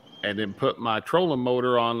and then put my trolling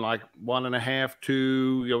motor on like 1.5,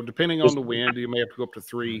 2, depending on the wind. You may have to go up to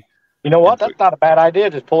 3. You know what? That's not a bad idea.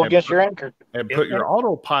 Just pull against your anchor. And put your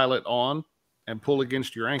autopilot on and pull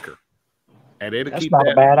against your anchor. And it'll That's keep not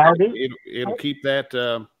that, a bad idea. It'll keep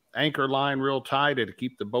that anchor line real tight. It'll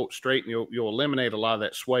keep the boat straight, and you'll eliminate a lot of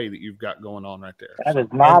that sway that you've got going on right there. That is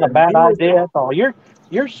not a bad idea at all.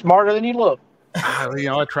 You're smarter than you look.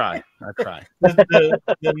 I try. The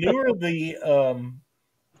newer the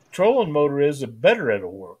trolling motor is, the better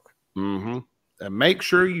it'll work. Mm-hmm. And make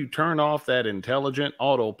sure you turn off that intelligent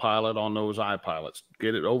autopilot on those iPilots.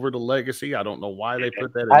 Get it over to Legacy. I don't know why they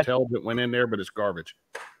put that intelligent one in there, but it's garbage.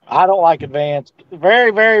 I don't like advanced. Very,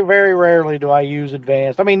 very, very rarely do I use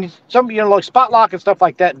advanced. I mean, like spot lock and stuff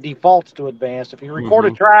like that defaults to advanced. If you record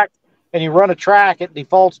a track and you run a track, it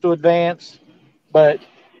defaults to advanced. But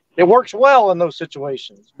it works well in those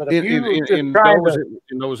situations. But if in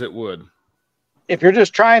those it would. If you're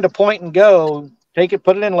just trying to point and go,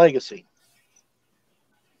 put it in Legacy.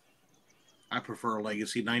 I prefer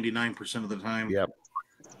Legacy 99% of the time. Yep.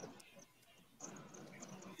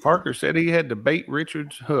 Parker said he had to bait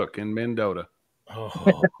Richard's hook in Mendota.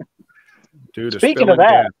 Oh. Dude, speaking of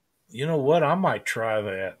that, you know what? I might try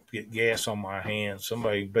that. Get gas on my hands.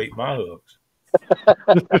 Somebody bait my hooks.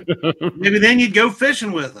 Maybe then you'd go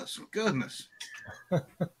fishing with us. Goodness.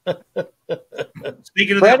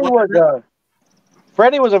 Speaking of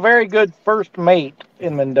Freddie was a very good first mate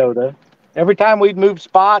in Mendota. Every time we'd move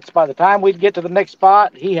spots, by the time we'd get to the next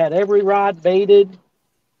spot, he had every rod baited,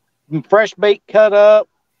 fresh bait cut up.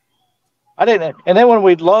 And then when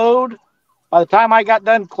we'd load, by the time I got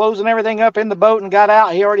done closing everything up in the boat and got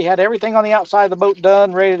out, he already had everything on the outside of the boat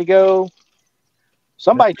done, ready to go.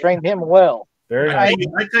 Somebody trained him well. I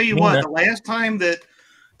tell you what, the last time that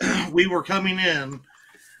we were coming in,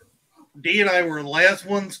 Dee and I were the last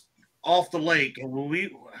ones off the lake. And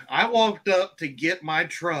when I walked up to get my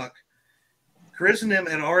truck, Chris and him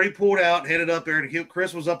had already pulled out, headed up there, and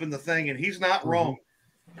Chris was up in the thing, and he's not wrong.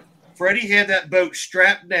 Freddie had that boat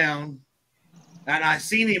strapped down, and I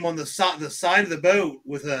seen him on the side of the boat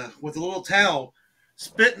with a little towel,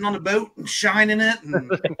 spitting on the boat and shining it.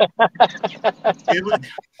 And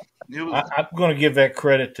I'm going to give that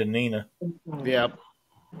credit to Nina. Yep.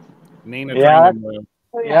 Nina trained him well.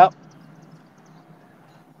 Yep.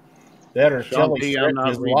 That or Sean Kelly D, I'm threatened not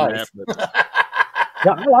his reading life. that.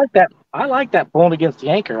 Yeah, I like that. I like that pulling against the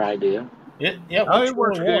anchor idea. It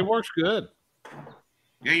works. It works good.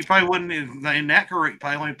 Yeah, you probably wouldn't in that correct.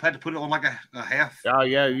 Probably only had to put it on like a half. Oh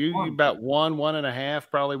yeah, you about 1.5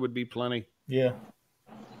 probably would be plenty. Yeah.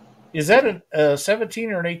 Is that a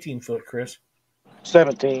 17 or an 18 foot, Chris?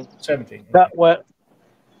 17. 17. That what?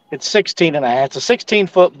 It's 16 and a half. It's a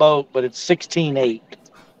 16-foot boat, but it's 16.8.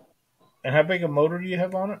 And how big a motor do you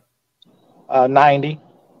have on it? 90.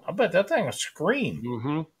 I bet that thing will scream.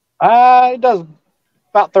 Mm-hmm. It does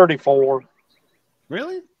about 34.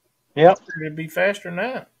 Really? Yep. It'd be faster than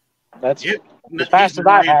that. That's as fast as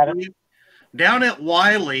I've had it. Down at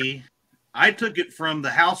Wiley, I took it from the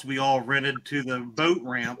house we all rented to the boat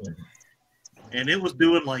ramp, and it was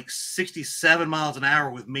doing like 67 miles an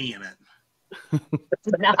hour with me in it.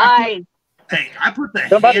 Nice. Hey, I put the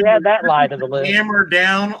hammer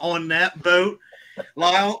down on that boat,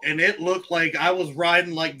 Lyle, and it looked like I was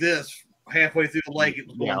riding like this halfway through the lake. It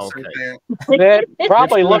was going so fast. It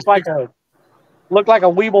probably looked like a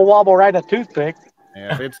weeble wobble riding a toothpick.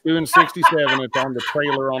 Yeah, if it's doing 67, it's on the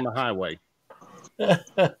trailer on the highway.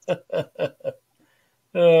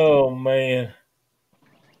 Oh man.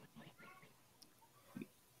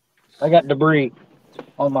 I got debris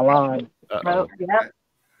on my line. Oh, yeah.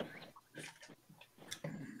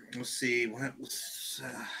 Let's see what was.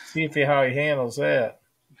 See how he handles that.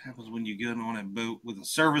 What happens when you get on a boat with a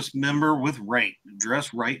service member with right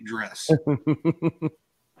dress?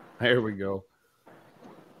 There we go.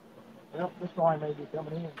 Well, this line may be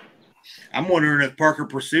coming in. I'm wondering if Parker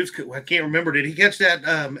Pursuits. I can't remember. Did he catch that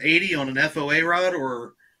 80 on an FOA rod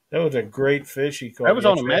or? That was a great fish he caught. That was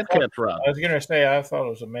on a Mad Cat's rod. I was going to say I thought it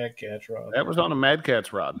was a Mad Cat's rod. That was on a Mad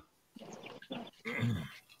Cat's rod.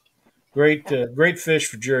 Great fish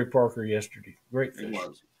for Jerry Parker yesterday. Great fish.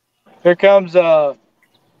 Here comes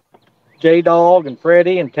J-Dog and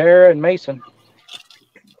Freddie and Tara and Mason.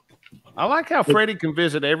 I like how Freddie can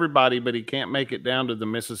visit everybody, but he can't make it down to the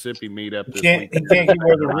Mississippi meetup this week. He can't get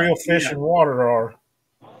where the real fish and water are.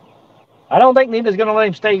 I don't think Nina's going to let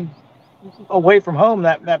him stay away from home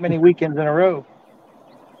that many weekends in a row.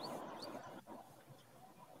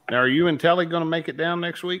 Now, are you and Telly going to make it down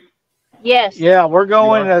next week? Yes. Yeah, we're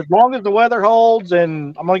going as long as the weather holds,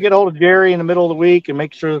 and I'm going to get a hold of Jerry in the middle of the week and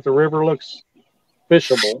make sure that the river looks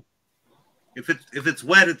fishable. If it's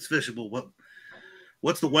wet, it's fishable.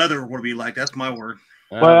 What's the weather going to be like? That's my word.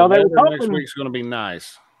 Well, the weather next week's going to be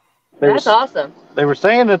nice. That's awesome. They were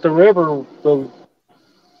saying that the river,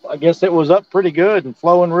 I guess it was up pretty good and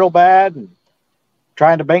flowing real bad, and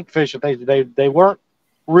trying to bank fish it. They weren't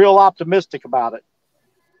real optimistic about it.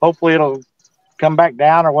 Hopefully, it'll come back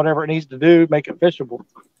down or whatever it needs to do, make it fishable.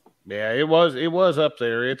 Yeah, it was up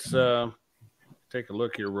there. It's take a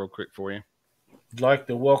look here real quick for you. I'd like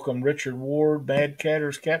to welcome Richard Ward, Mad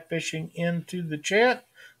Catter's Catfishing, into the chat.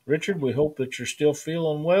 Richard, we hope that you're still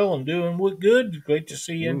feeling well and doing good. Great to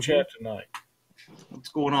see you in chat tonight. What's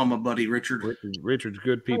going on, my buddy Richard? Richard's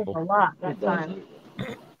good people. A lot. That's fine.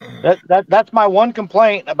 That's my one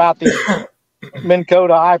complaint about these Minn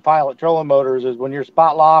Kota iPilot trolling motors is when you're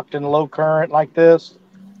spot locked in low current like this,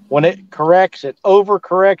 when it corrects, it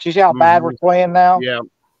overcorrects. You see how bad we're playing now? Yeah.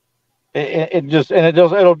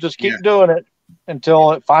 It'll just keep doing it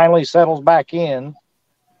until it finally settles back in.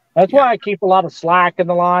 That's why I keep a lot of slack in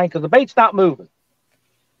the line, because the bait's not moving.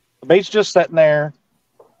 The bait's just sitting there.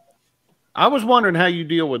 I was wondering how you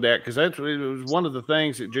deal with that, because it was one of the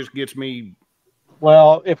things that just gets me.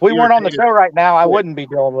 Well, if we weren't on the show right now, I wouldn't be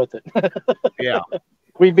dealing with it. Yeah.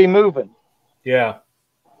 We'd be moving. Yeah.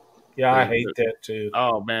 Yeah, I hate that too.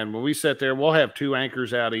 Oh, man. When we sit there, we'll have two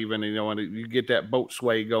anchors out even, and you get that boat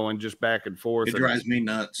sway going just back and forth. It drives me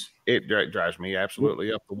nuts. It drives me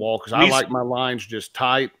absolutely up the wall, because I like my lines just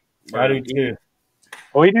tight. I do too.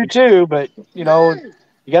 Well, we do too, but, you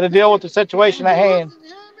got to deal with the situation at hand.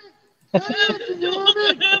 That's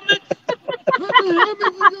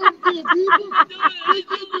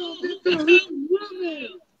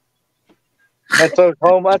those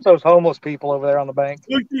homeless people over there on the bank.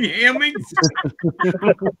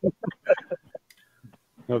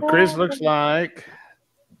 Well, Chris looks like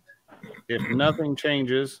if nothing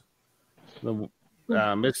changes, the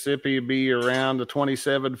Mississippi will be around the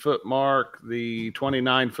 27-foot mark. The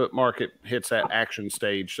 29-foot mark, it hits that action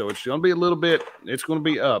stage. So it's going to be a little bit, it's going to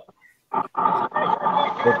be up.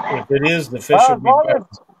 If it is, the fish will be back.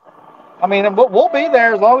 I mean, we'll be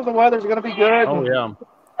there as long as the weather's going to be good. Oh, yeah.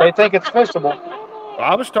 They think it's fishable.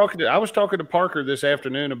 I was talking to Parker this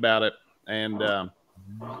afternoon about it, and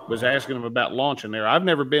was asking him about launching there. I've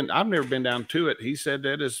never been down to it. He said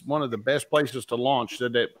that is one of the best places to launch.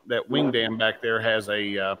 Said that wing dam back there has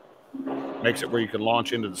a makes it where you can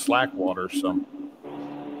launch into the slack water. So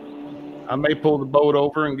I may pull the boat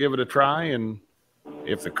over and give it a try. And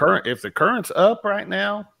if the current's up right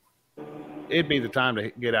now, it'd be the time to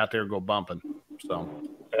get out there and go bumping. So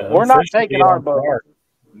we're not taking our boat.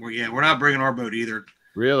 Well, yeah, we're not bringing our boat either.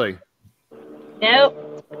 Really? Nope.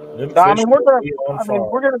 I mean,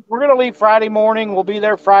 we're gonna leave Friday morning. We'll be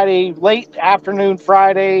there Friday late afternoon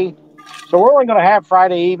Friday. So we're only gonna have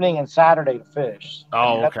Friday evening and Saturday to fish.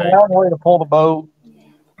 Oh, That's okay. a long way to pull the boat.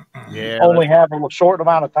 Yeah. Only have a short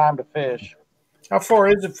amount of time to fish. How far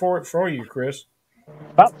is it for you, Chris?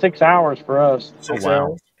 About 6 hours for us. 6 wow.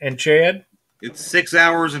 hours. And Chad? It's 6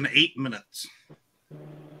 hours and 8 minutes.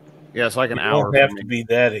 Yeah, it's like an You hour. don't have to be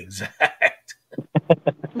that exact.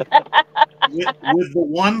 With the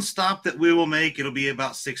one stop that we will make, it'll be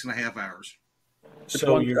about 6.5 hours.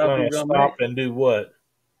 So you're going to stop and do what?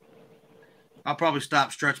 I'll probably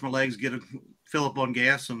stop, stretch my legs, fill up on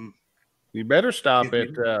gas, and You better stop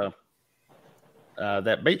at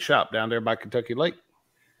that bait shop down there by Kentucky Lake.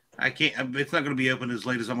 I can't. It's not going to be open as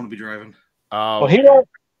late as I'm going to be driving. Oh, Well,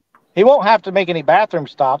 he won't have to make any bathroom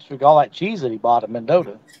stops with all that cheese that he bought at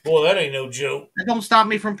Mendota. Boy, that ain't no joke. That don't stop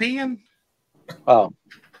me from peeing. Oh,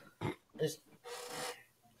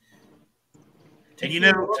 And you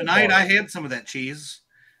know, tonight I had some of that cheese.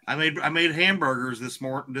 I made hamburgers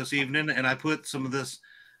this evening, and I put some of this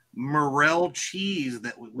morel cheese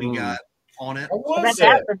that we got on it. What That was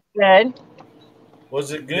that? was good.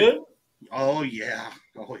 Was it good? Oh yeah,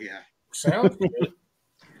 Sounds good.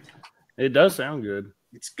 it does sound good.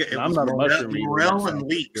 It's good. It I'm was not a mushroom eater. morel That and sounds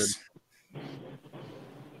leeks.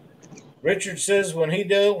 Richard says when he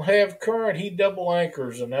don't have current, he double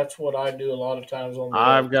anchors, and that's what I do a lot of times on the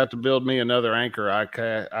I've lake. got to build me another anchor.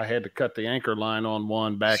 I had to cut the anchor line on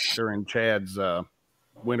one back during Chad's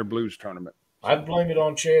Winter Blues tournament. I'd blame it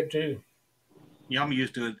on Chad too. Yeah, I'm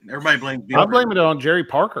used to it. Everybody blames me. I blame it on Jerry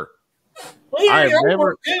Parker. Well, yeah,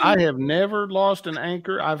 I have never lost an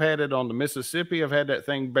anchor. I've had it on the Mississippi. I've had that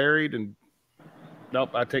thing buried, and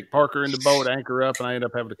nope. I take Parker in the boat, anchor up, and I end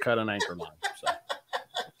up having to cut an anchor line. So.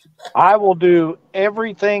 I will do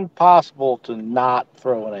everything possible to not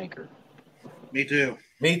throw an anchor. Me too.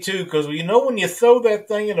 Me too, because you know when you throw that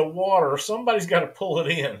thing in the water, somebody's got to pull it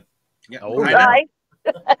in. Yeah, Oh, I Right?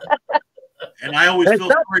 know. And I always feel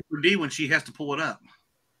sorry for Dee when she has to pull it up.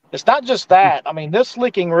 It's not just that. I mean, this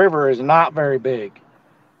Licking River is not very big.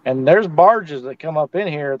 And there's barges that come up in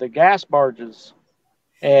here, the gas barges.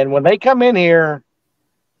 And when they come in here,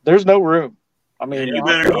 there's no room. I mean, And you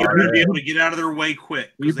better be able to get out of their way quick.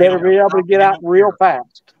 You better be able to get out real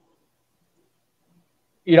fast.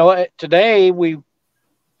 You know, today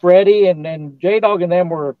Freddie and J-Dog and them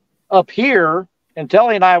were up here, and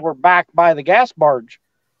Telly and I were back by the gas barge.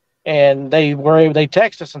 And they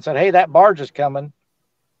texted us and said, "Hey, that barge is coming."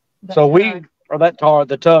 The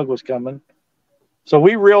tug was coming. So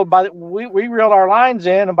we reeled we reeled our lines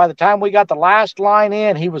in, and by the time we got the last line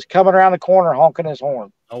in, he was coming around the corner honking his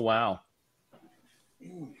horn. Oh wow!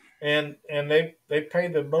 And they pay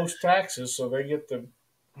the most taxes, so they get the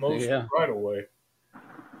most right away.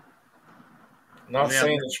 Not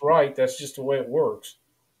saying it's right. That's just the way it works.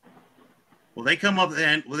 Well, they come up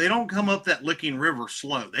and they don't come up that Licking River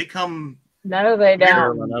slow. They come No, they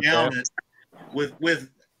don't. down it with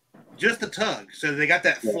just a tug. So they got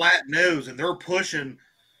that flat nose, and they're pushing,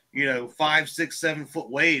 5, 6, 7 foot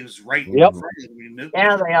waves right in front of them.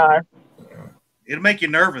 Yeah, they are. It'll make you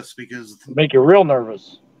nervous because make you real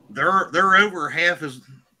nervous. They're over half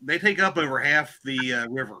they take up over half the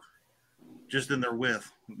river just in their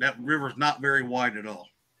width. That river's not very wide at all.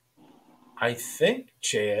 I think,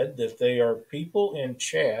 Chad, that they are people in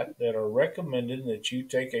chat that are recommending that you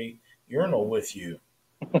take a urinal with you.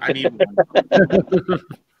 I need one.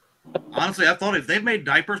 Honestly, I thought if they made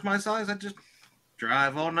diapers my size, I'd just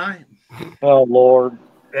drive all night. Oh Lord,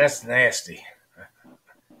 that's nasty.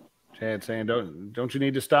 Chad saying, "Don't you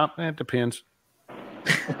need to stop?" It depends.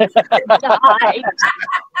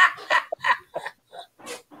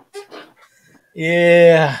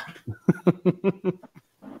 Yeah.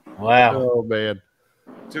 Wow. Oh man.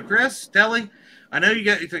 So Chris, Telly, I know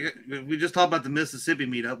we just talked about the Mississippi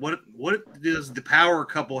meetup. What does the Power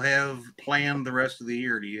couple have planned the rest of the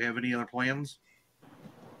year? Do you have any other plans?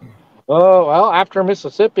 Oh well, after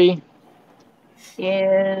Mississippi,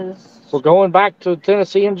 we're going back to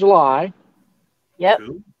Tennessee in July. Yep.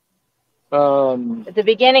 Cool. At the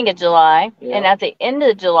beginning of July, Yeah. and at the end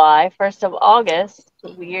of July, 1st of August,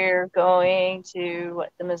 we're going to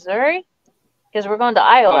Missouri, because we're going to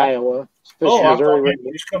Iowa. Missouri.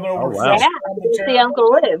 He's coming over. Wow. Yeah, to see Uncle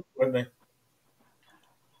Lou. Did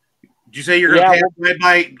you say you're going to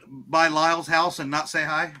pass by Lyle's house and not say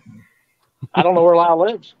hi? I don't know where Lyle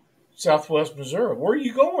lives. Southwest Missouri. Where are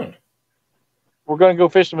you going? We're going to go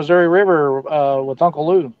fish the Missouri River with Uncle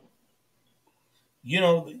Lou. You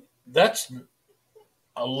know, that's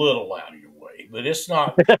a little out of your way, but it's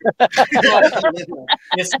not.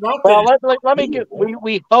 It's not. Well, let me get.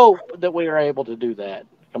 We hope that we are able to do that.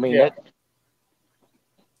 I mean,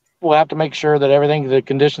 we'll have to make sure that the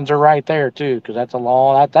conditions are right there too, because that's a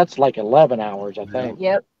long. That's like 11 hours, I think.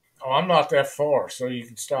 Yep. Oh, I'm not that far, so you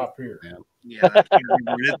can stop here. Yeah.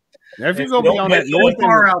 Now, if you go beyond that north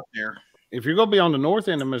far end, out there, if you go beyond the north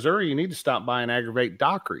end of Missouri, you need to stop by and aggravate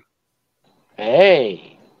Dockery.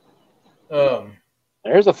 Hey,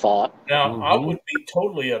 there's a thought. Now, I would be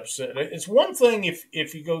totally upset. It's one thing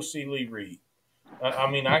if you go see Lee Reed. I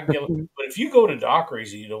mean, I get, but if you go to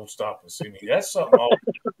Dockery's and you don't stop and see me, that's something all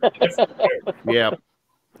different there. Yeah.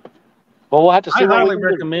 Well, we'll have to see. I highly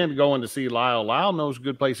recommend going to see Lyle. Lyle knows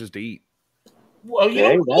good places to eat. Well, you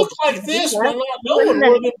don't look like this when not knowing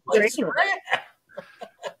where the places are at.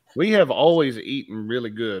 We have always eaten really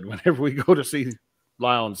good whenever we go to see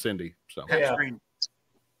Lyle and Cindy. So Yeah.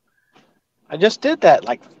 I just did that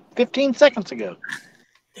like 15 seconds ago.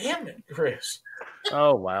 Damn it, Chris.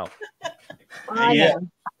 Oh, wow. Yeah.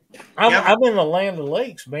 I'm in the land of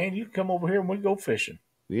lakes, man. You come over here and we go fishing.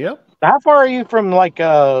 Yep. How far are you from like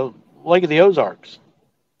Lake of the Ozarks?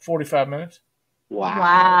 45 minutes.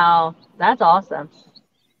 Wow. That's awesome.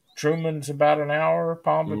 Truman's about an hour.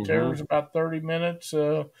 Palm Terra's about 30 minutes.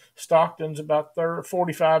 Stockton's about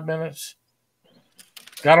 45 minutes.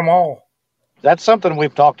 Got them all. That's something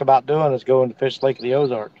we've talked about doing, is going to fish Lake of the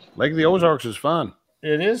Ozarks. Lake of the Ozarks is fun.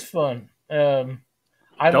 It is fun.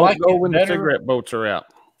 I Don't like go it when better. the cigarette boats are out.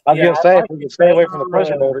 I was going to say, if we can stay away from the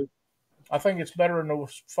pressure boaters. I think it's better in the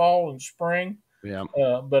fall and spring. Yeah.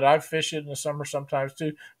 But I fish it in the summer sometimes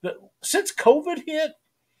too. Since COVID hit,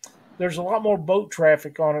 there's a lot more boat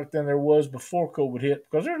traffic on it than there was before COVID hit,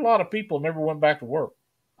 because there's a lot of people who never went back to work.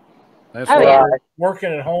 That's Oh, right. yeah.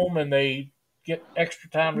 Working at home and they get extra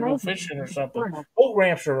time to go fishing or something. Boat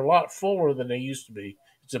ramps are a lot fuller than they used to be.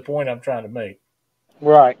 It's the point I'm trying to make.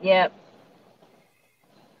 Right. Yep.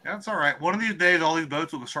 That's all right. One of these days, all these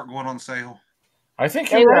boats will start going on sale. I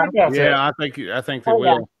think you're right about that. Yeah, I think they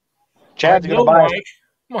will. Chad's going to buy it.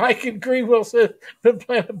 Mike and Greenwell said been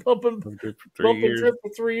planning to bumping For 3 trip years. for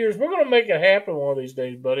 3 years. We're going to make it happen one of these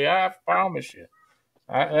days, buddy. I promise you.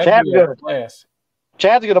 Chad's That'd be a good. class.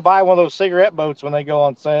 Chad's going to buy one of those cigarette boats when they go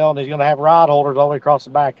on sale, and he's going to have rod holders all the way across the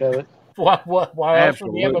back of it. Why else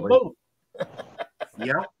would you have a boat?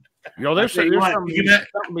 Yep. You know, there's I'll tell you what, something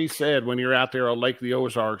to be said when you're out there on Lake of the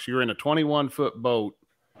Ozarks. You're in a 21-foot boat,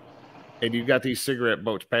 and you've got these cigarette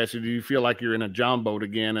boats passing. You feel like you're in a John boat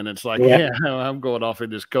again, and it's like, yeah I'm going off in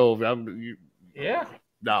this cove. Yeah.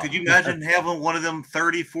 No. Could you imagine having one of them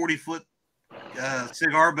 30, 40-foot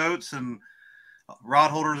cigar boats and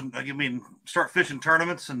rod holders? I mean, start fishing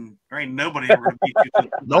tournaments, and there ain't nobody ever going to beat you.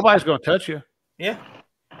 Nobody's going to touch you. Yeah.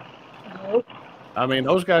 I mean,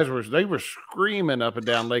 those guys were screaming up and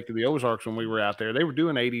down Lake of the Ozarks when we were out there. They were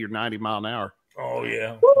doing 80 or 90 mile an hour. Oh,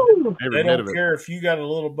 yeah. Every They bit don't of it. care if you got a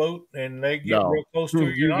little boat and they get No. real close to you.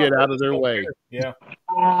 You get out of their way. Yeah.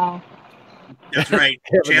 Wow. That's right.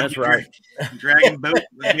 Kevin, that's right. Dragging boats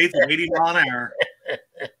at 80 mile an hour.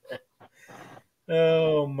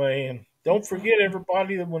 Oh, man. Don't forget,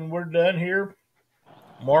 everybody, that when we're done here,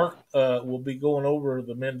 Mark will be going over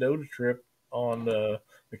the Mendota trip on the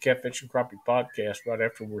Catfish and Crappie podcast right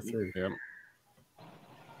after we're through. Yep.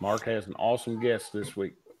 Mark has an awesome guest this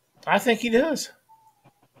week. I think he does.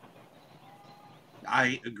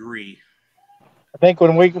 I agree. I think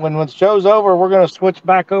when the show's over, we're going to switch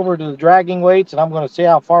back over to the dragging weights, and I'm going to see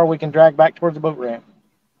how far we can drag back towards the boat ramp.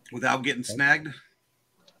 Without getting snagged?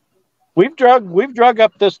 We've drug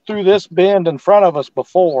up through this bend in front of us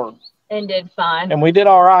before, And did fine. and we did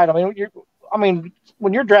all right. I mean,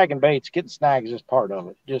 when you're dragging baits, getting snags is part of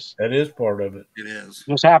it. That is part of it. It is.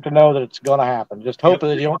 Just have to know that it's going to happen. Just hope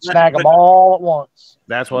that you don't But- snag them all at once.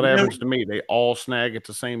 That's what happens to me. They all snag at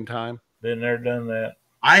the same time. Been there, done that.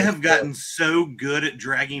 I have gotten so good at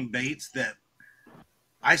dragging baits that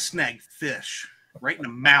I snag fish right in the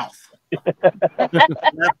mouth.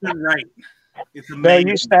 Left and right. It's No, amazing.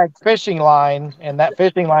 you snag fishing line, and that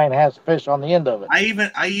fishing line has fish on the end of it.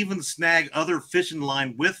 I even snag other fishing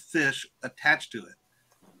line with fish attached to it.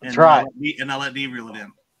 That's right. I let D reel it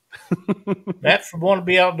in. Matt from Want to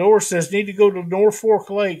Be Outdoors says need to go to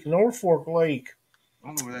Norfolk Lake. Norfolk Lake. I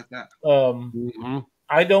don't know where that's at.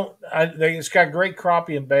 It's got great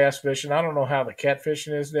crappie and bass fishing. I don't know how the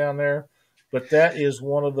catfishing is down there, but that is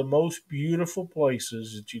one of the most beautiful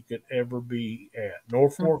places that you could ever be at.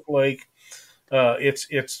 Norfolk Lake.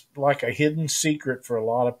 It's like a hidden secret for a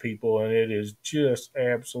lot of people, and it is just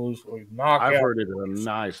absolutely knockout. I've heard it is a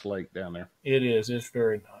nice lake down there. It is. It's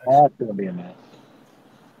very nice. That's gonna be a mess.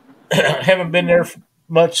 I haven't been there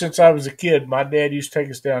much since I was a kid. My dad used to take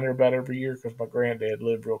us down there about every year because my granddad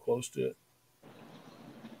lived real close to it.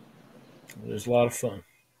 It was a lot of fun.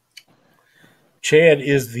 Chad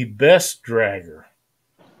is the best dragger.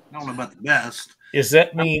 I don't know about the best. Does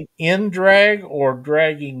that mean in drag or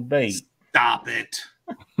dragging bait? Stop it.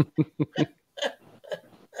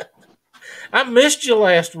 I missed you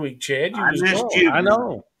last week, Chad. I missed you. I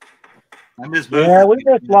know. I missed both. Yeah, we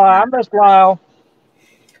missed Lyle. I missed Lyle.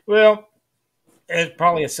 Well, it's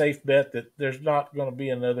probably a safe bet that there's not going to be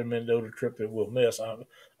another Mendota trip that we'll miss.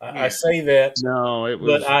 I say that, No, it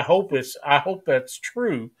was. but I hope that's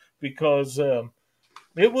true because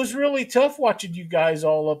it was really tough watching you guys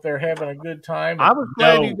all up there having a good time. I was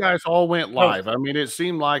glad you guys all went live. I mean, it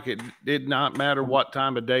seemed like it did not matter what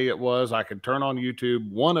time of day it was. I could turn on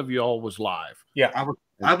YouTube. One of y'all was live. Yeah,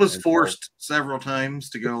 I was forced several times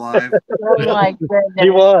to go live. Oh my goodness. He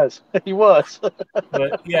was. He was.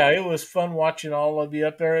 but yeah, it was fun watching all of you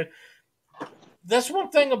up there. That's one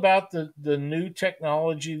thing about the new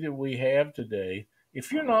technology that we have today.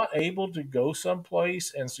 If you're not able to go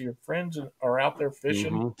someplace and so your friends are out there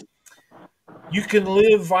fishing, you can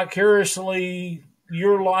live vicariously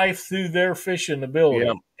your life through their fishing ability.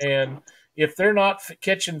 Yep. And if they're not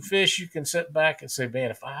catching fish, you can sit back and say,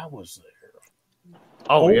 man, if I was there.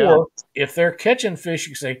 Oh, or yeah. if they're catching fish,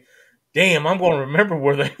 you can say, damn, I'm going to remember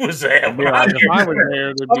where they was at. Yeah, like if I was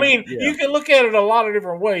there, I mean, you can look at it a lot of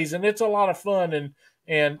different ways, and it's a lot of fun.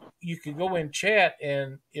 And you can go in chat,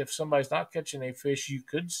 and if somebody's not catching a fish, you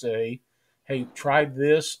could say, hey, try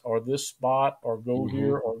this or this spot or go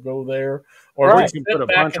here or go there. Or Right. just You sit put a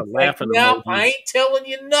back bunch and of think, laughing no, emojis. I ain't telling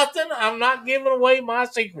you nothing. I'm not giving away my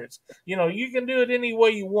secrets. You know, you can do it any way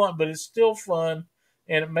you want, but it's still fun,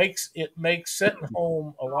 and it makes setting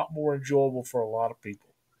home a lot more enjoyable for a lot of people.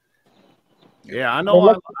 Yeah, I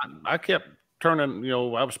know. I kept turning,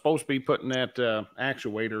 I was supposed to be putting that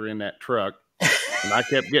actuator in that truck, and I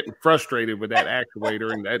kept getting frustrated with that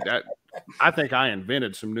actuator. And that I think I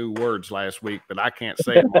invented some new words last week, but I can't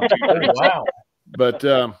say it. Oh, wow. But,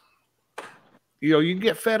 you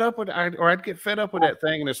get fed up with I'd get fed up with that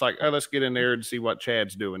thing, and it's like, oh, let's get in there and see what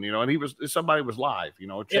Chad's doing, and somebody was live,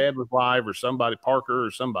 Chad was live, or somebody, Parker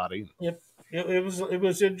or somebody. Yep. It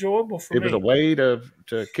was enjoyable for me. It was a way to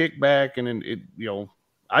kick back, and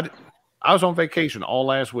I was on vacation all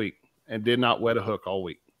last week and did not wet a hook all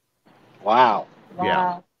week. Wow.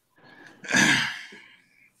 Yeah.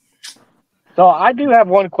 So I do have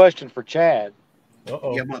one question for Chad.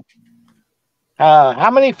 Uh-oh. Yeah, but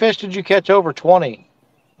How many fish did you catch over 20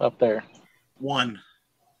 up there? one.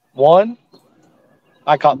 One?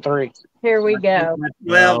 I caught 3. Here we go.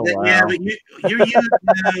 Well, Oh, wow. yeah, but you're using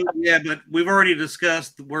yeah, but we've already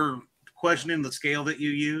discussed. We're questioning the scale that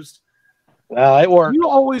you used. It worked. You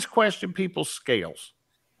always question people's scales.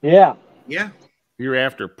 Yeah. Yeah. You're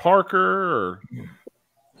after Parker or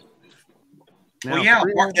Well, yeah,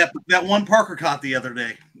 that one Parker caught the other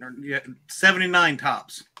day. 79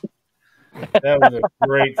 tops. That was a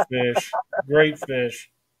great fish. Great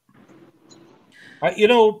fish.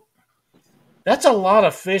 That's a lot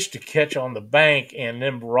of fish to catch on the bank and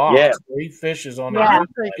them rocks. Yeah. 3 fishes on Yeah. I'm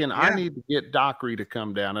thinking I need to get Dockery to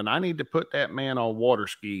come down, and I need to put that man on water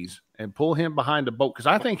skis and pull him behind the boat, because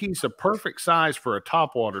I think he's the perfect size for a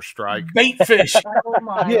topwater strike. bait fish. Oh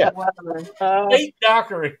my Yeah. word. Bait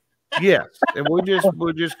dockery. Yes, and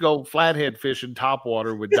we'll just go flathead fishing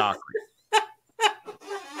topwater with Dockery.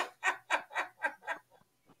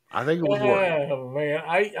 I think it would work. Oh man,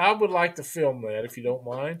 I would like to film that if you don't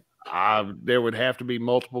mind. There would have to be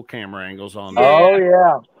multiple camera angles on that. Oh,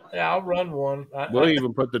 yeah. Yeah, I'll run one. We'll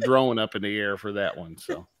even put the drone up in the air for that one.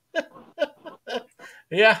 So,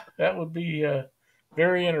 yeah, that would be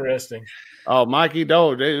very interesting. oh, Mikey,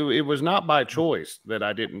 no, it was not by choice that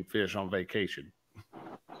I didn't fish on vacation.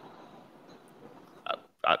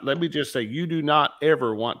 Let me just say, you do not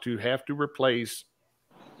ever want to have to replace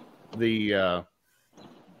the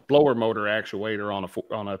blower motor actuator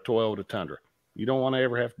on a Toyota Tundra. You don't want to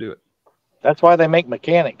ever have to do it. That's why they make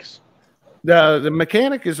mechanics. The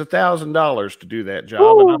mechanic is $1,000 to do that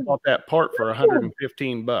job, and I bought that part for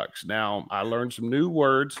 $115. Now I learned some new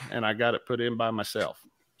words, and I got it put in by myself,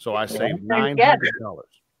 so I saved $900.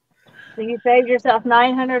 So you saved yourself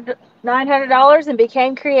 $900 and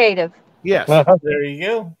became creative. Yes. There you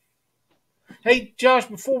go. Hey, Josh,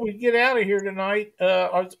 before we get out of here tonight,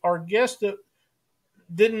 our guests that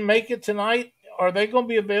didn't make it tonight, are they going to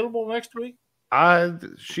be available next week?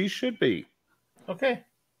 She should be. Okay.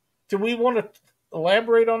 do we want to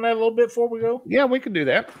elaborate on that a little bit before we go? Yeah, we could do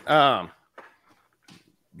that.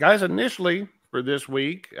 Guys, initially for this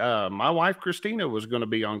week, my wife Christina was going to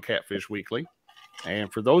be on Catfish Weekly.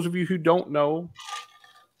 And for those of you who don't know,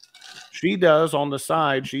 she does on the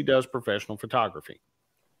side, she does professional photography.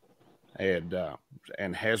 And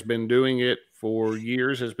has been doing it for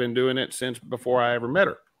years, has been doing it since before I ever met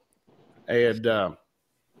her. And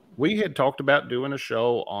we had talked about doing a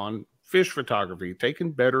show on fish photography,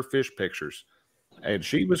 taking better fish pictures. And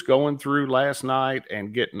she was going through last night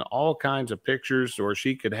and getting all kinds of pictures, or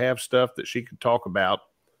she could have stuff that she could talk about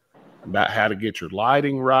how to get your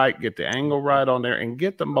lighting right, get the angle right on there, and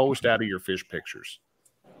get the most out of your fish pictures.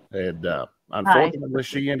 And unfortunately,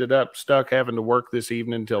 she ended up stuck having to work this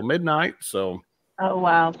evening until midnight. So, oh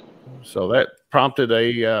wow! So that prompted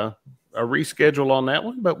a reschedule on that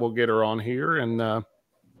one, but we'll get her on here and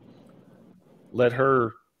let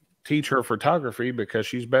her teach her photography because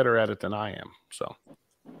she's better at it than I am. So,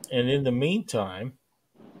 and in the meantime,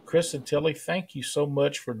 Chris and Tilly, thank you so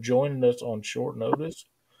much for joining us on short notice.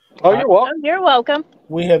 Oh, you're welcome. You're welcome.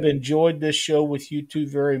 We have enjoyed this show with you two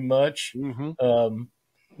very much. Mm-hmm.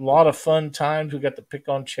 A lot of fun times. We got to pick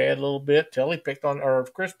on Chad a little bit. Tilly picked on, or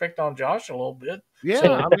Chris picked on Josh a little bit. Yeah,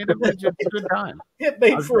 so, I mean, it was just a good time. It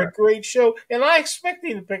made for a great show, and I expect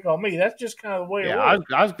him to pick on me. That's just kind of the way it was.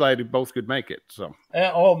 I was glad you both could make it. So,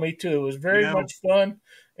 me too. It was very much fun,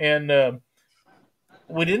 and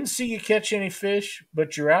we didn't see you catch any fish,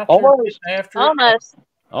 but you're out there after almost.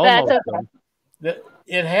 That's okay.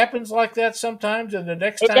 It happens like that sometimes, and the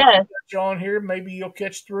next time you catch you on here, maybe you'll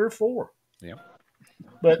catch 3 or 4. Yeah.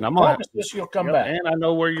 But I promise this you'll come back. And I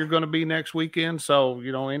know where you're going to be next weekend, so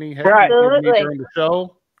any help during the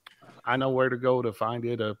show, I know where to go to find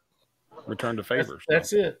you to return the favor.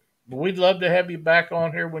 That's it. But we'd love to have you back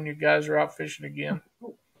on here when you guys are out fishing again.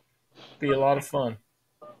 Be a lot of fun.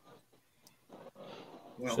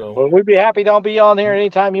 Well, we'd be happy to be on there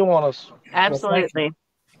anytime you want us. Absolutely.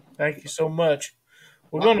 Thank you so much.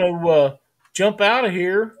 We're going to jump out of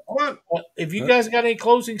here. If you guys got any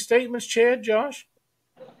closing statements, Chad, Josh?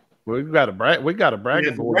 We've got a bragging board.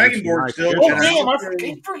 Bragging board still. Oh, damn, I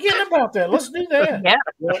keep forgetting about that. Let's do that. Yeah.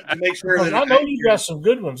 To make sure that I know you got some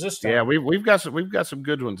good ones this time. Yeah, we've got some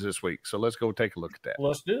good ones this week. So let's go take a look at that.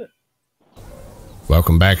 Let's do it.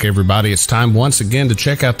 Welcome back, everybody. It's time once again to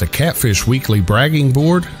check out the Catfish Weekly bragging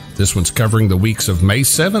board. This one's covering the weeks of May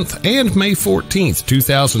 7th and May 14th,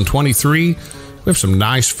 2023. We have some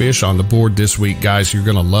nice fish on the board this week, guys. You're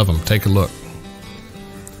going to love them. Take a look.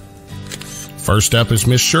 First up is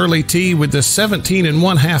Miss Shirley T with the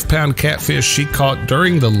 17.5 pound catfish she caught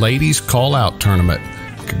during the ladies call out tournament.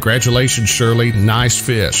 Congratulations, Shirley. Nice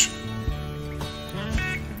fish.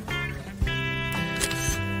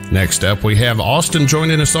 Next up, we have Austin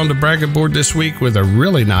joining us on the bragging board this week with a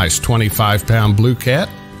really nice 25 pound blue cat.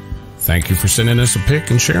 Thank you for sending us a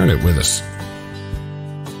pic and sharing it with us.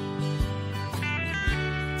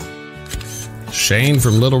 Shane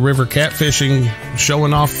from Little River Catfishing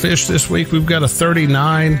showing off fish this week. We've got a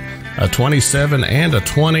 39, a 27, and a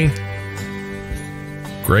 20.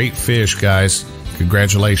 Great fish, guys.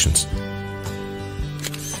 Congratulations.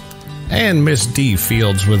 And Miss D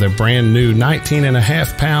Fields with a brand new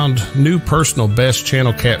 19.5 pound new personal best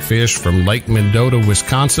channel catfish from Lake Mendota,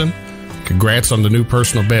 Wisconsin. Congrats on the new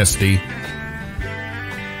personal best, D.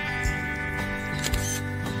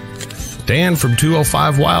 Dan from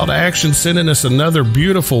 205 Wild Action sending us another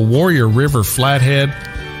beautiful Warrior River flathead.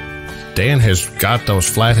 Dan has got those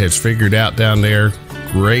flatheads figured out down there.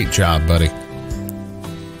 Great job, buddy.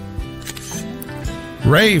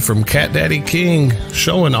 Ray from Cat Daddy King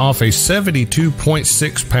showing off a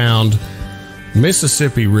 72.6 pound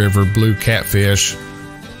Mississippi River blue catfish.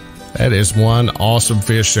 That is one awesome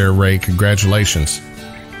fish there, Ray. Congratulations.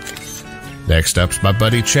 Next up's my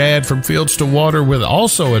buddy Chad from Fields to Water with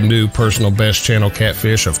also a new personal best channel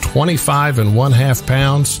catfish of 25.5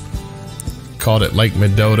 pounds. Caught at Lake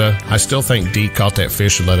Mendota. I still think D caught that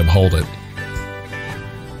fish and let him hold it.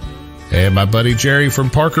 And my buddy Jerry from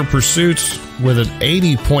Parker Pursuits with an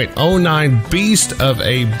 80.09 beast of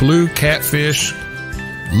a blue catfish.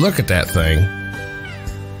 Look at that thing.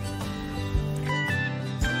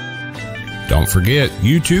 Don't forget,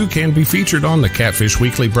 you too can be featured on the Catfish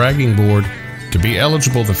Weekly bragging board. To be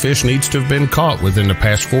eligible, the fish needs to have been caught within the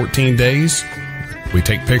past 14 days. We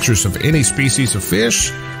take pictures of any species of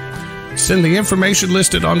fish. Send the information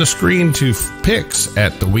listed on the screen to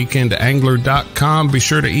pics@theweekendangler.com. Be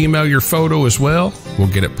sure to email your photo as well. We'll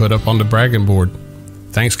get it put up on the bragging board.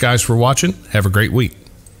 Thanks, guys, for watching. Have a great week.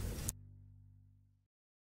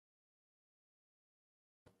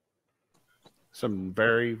 some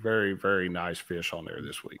very, very, very nice fish on there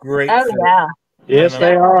this week. Great. Oh fish. yeah. Yes,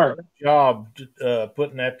 they are. Good job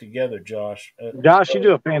putting that together, Josh. Josh, you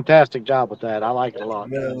do a fantastic job with that. I like it a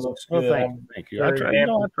lot. It looks Well, good. thank you. I try. You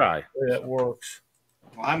know, I try. That works.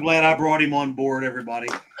 Well, I'm glad I brought him on board, everybody.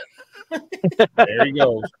 There he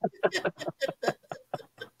goes.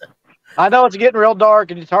 I know it's getting real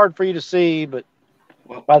dark and it's hard for you to see, but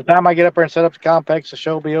by the time I get up there and set up the complex, the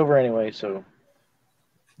show will be over anyway. So,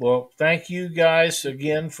 well, thank you guys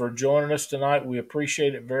again for joining us tonight. We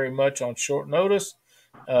appreciate it very much on short notice.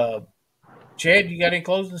 Chad, you got any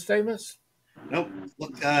closing statements? Nope.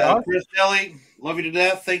 Look, Chris Kelly, love you to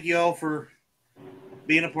death. Thank you all for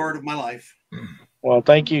being a part of my life. well,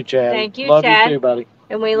 thank you, Chad. Thank you, love Chad. you too, buddy.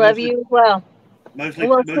 And we love you as well. Mostly,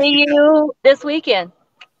 We'll see you this weekend.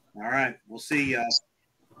 All right. We'll see.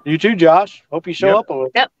 You too, Josh. Hope you show up.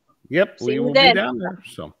 Yep, See we you will then. be down there.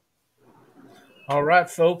 So, All right,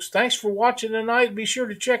 folks. Thanks for watching tonight. Be sure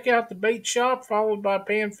to check out the bait shop, followed by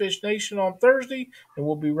Panfish Nation on Thursday. And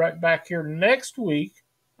we'll be right back here next week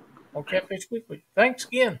on Catfish Weekly. Thanks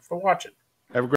again for watching. have a great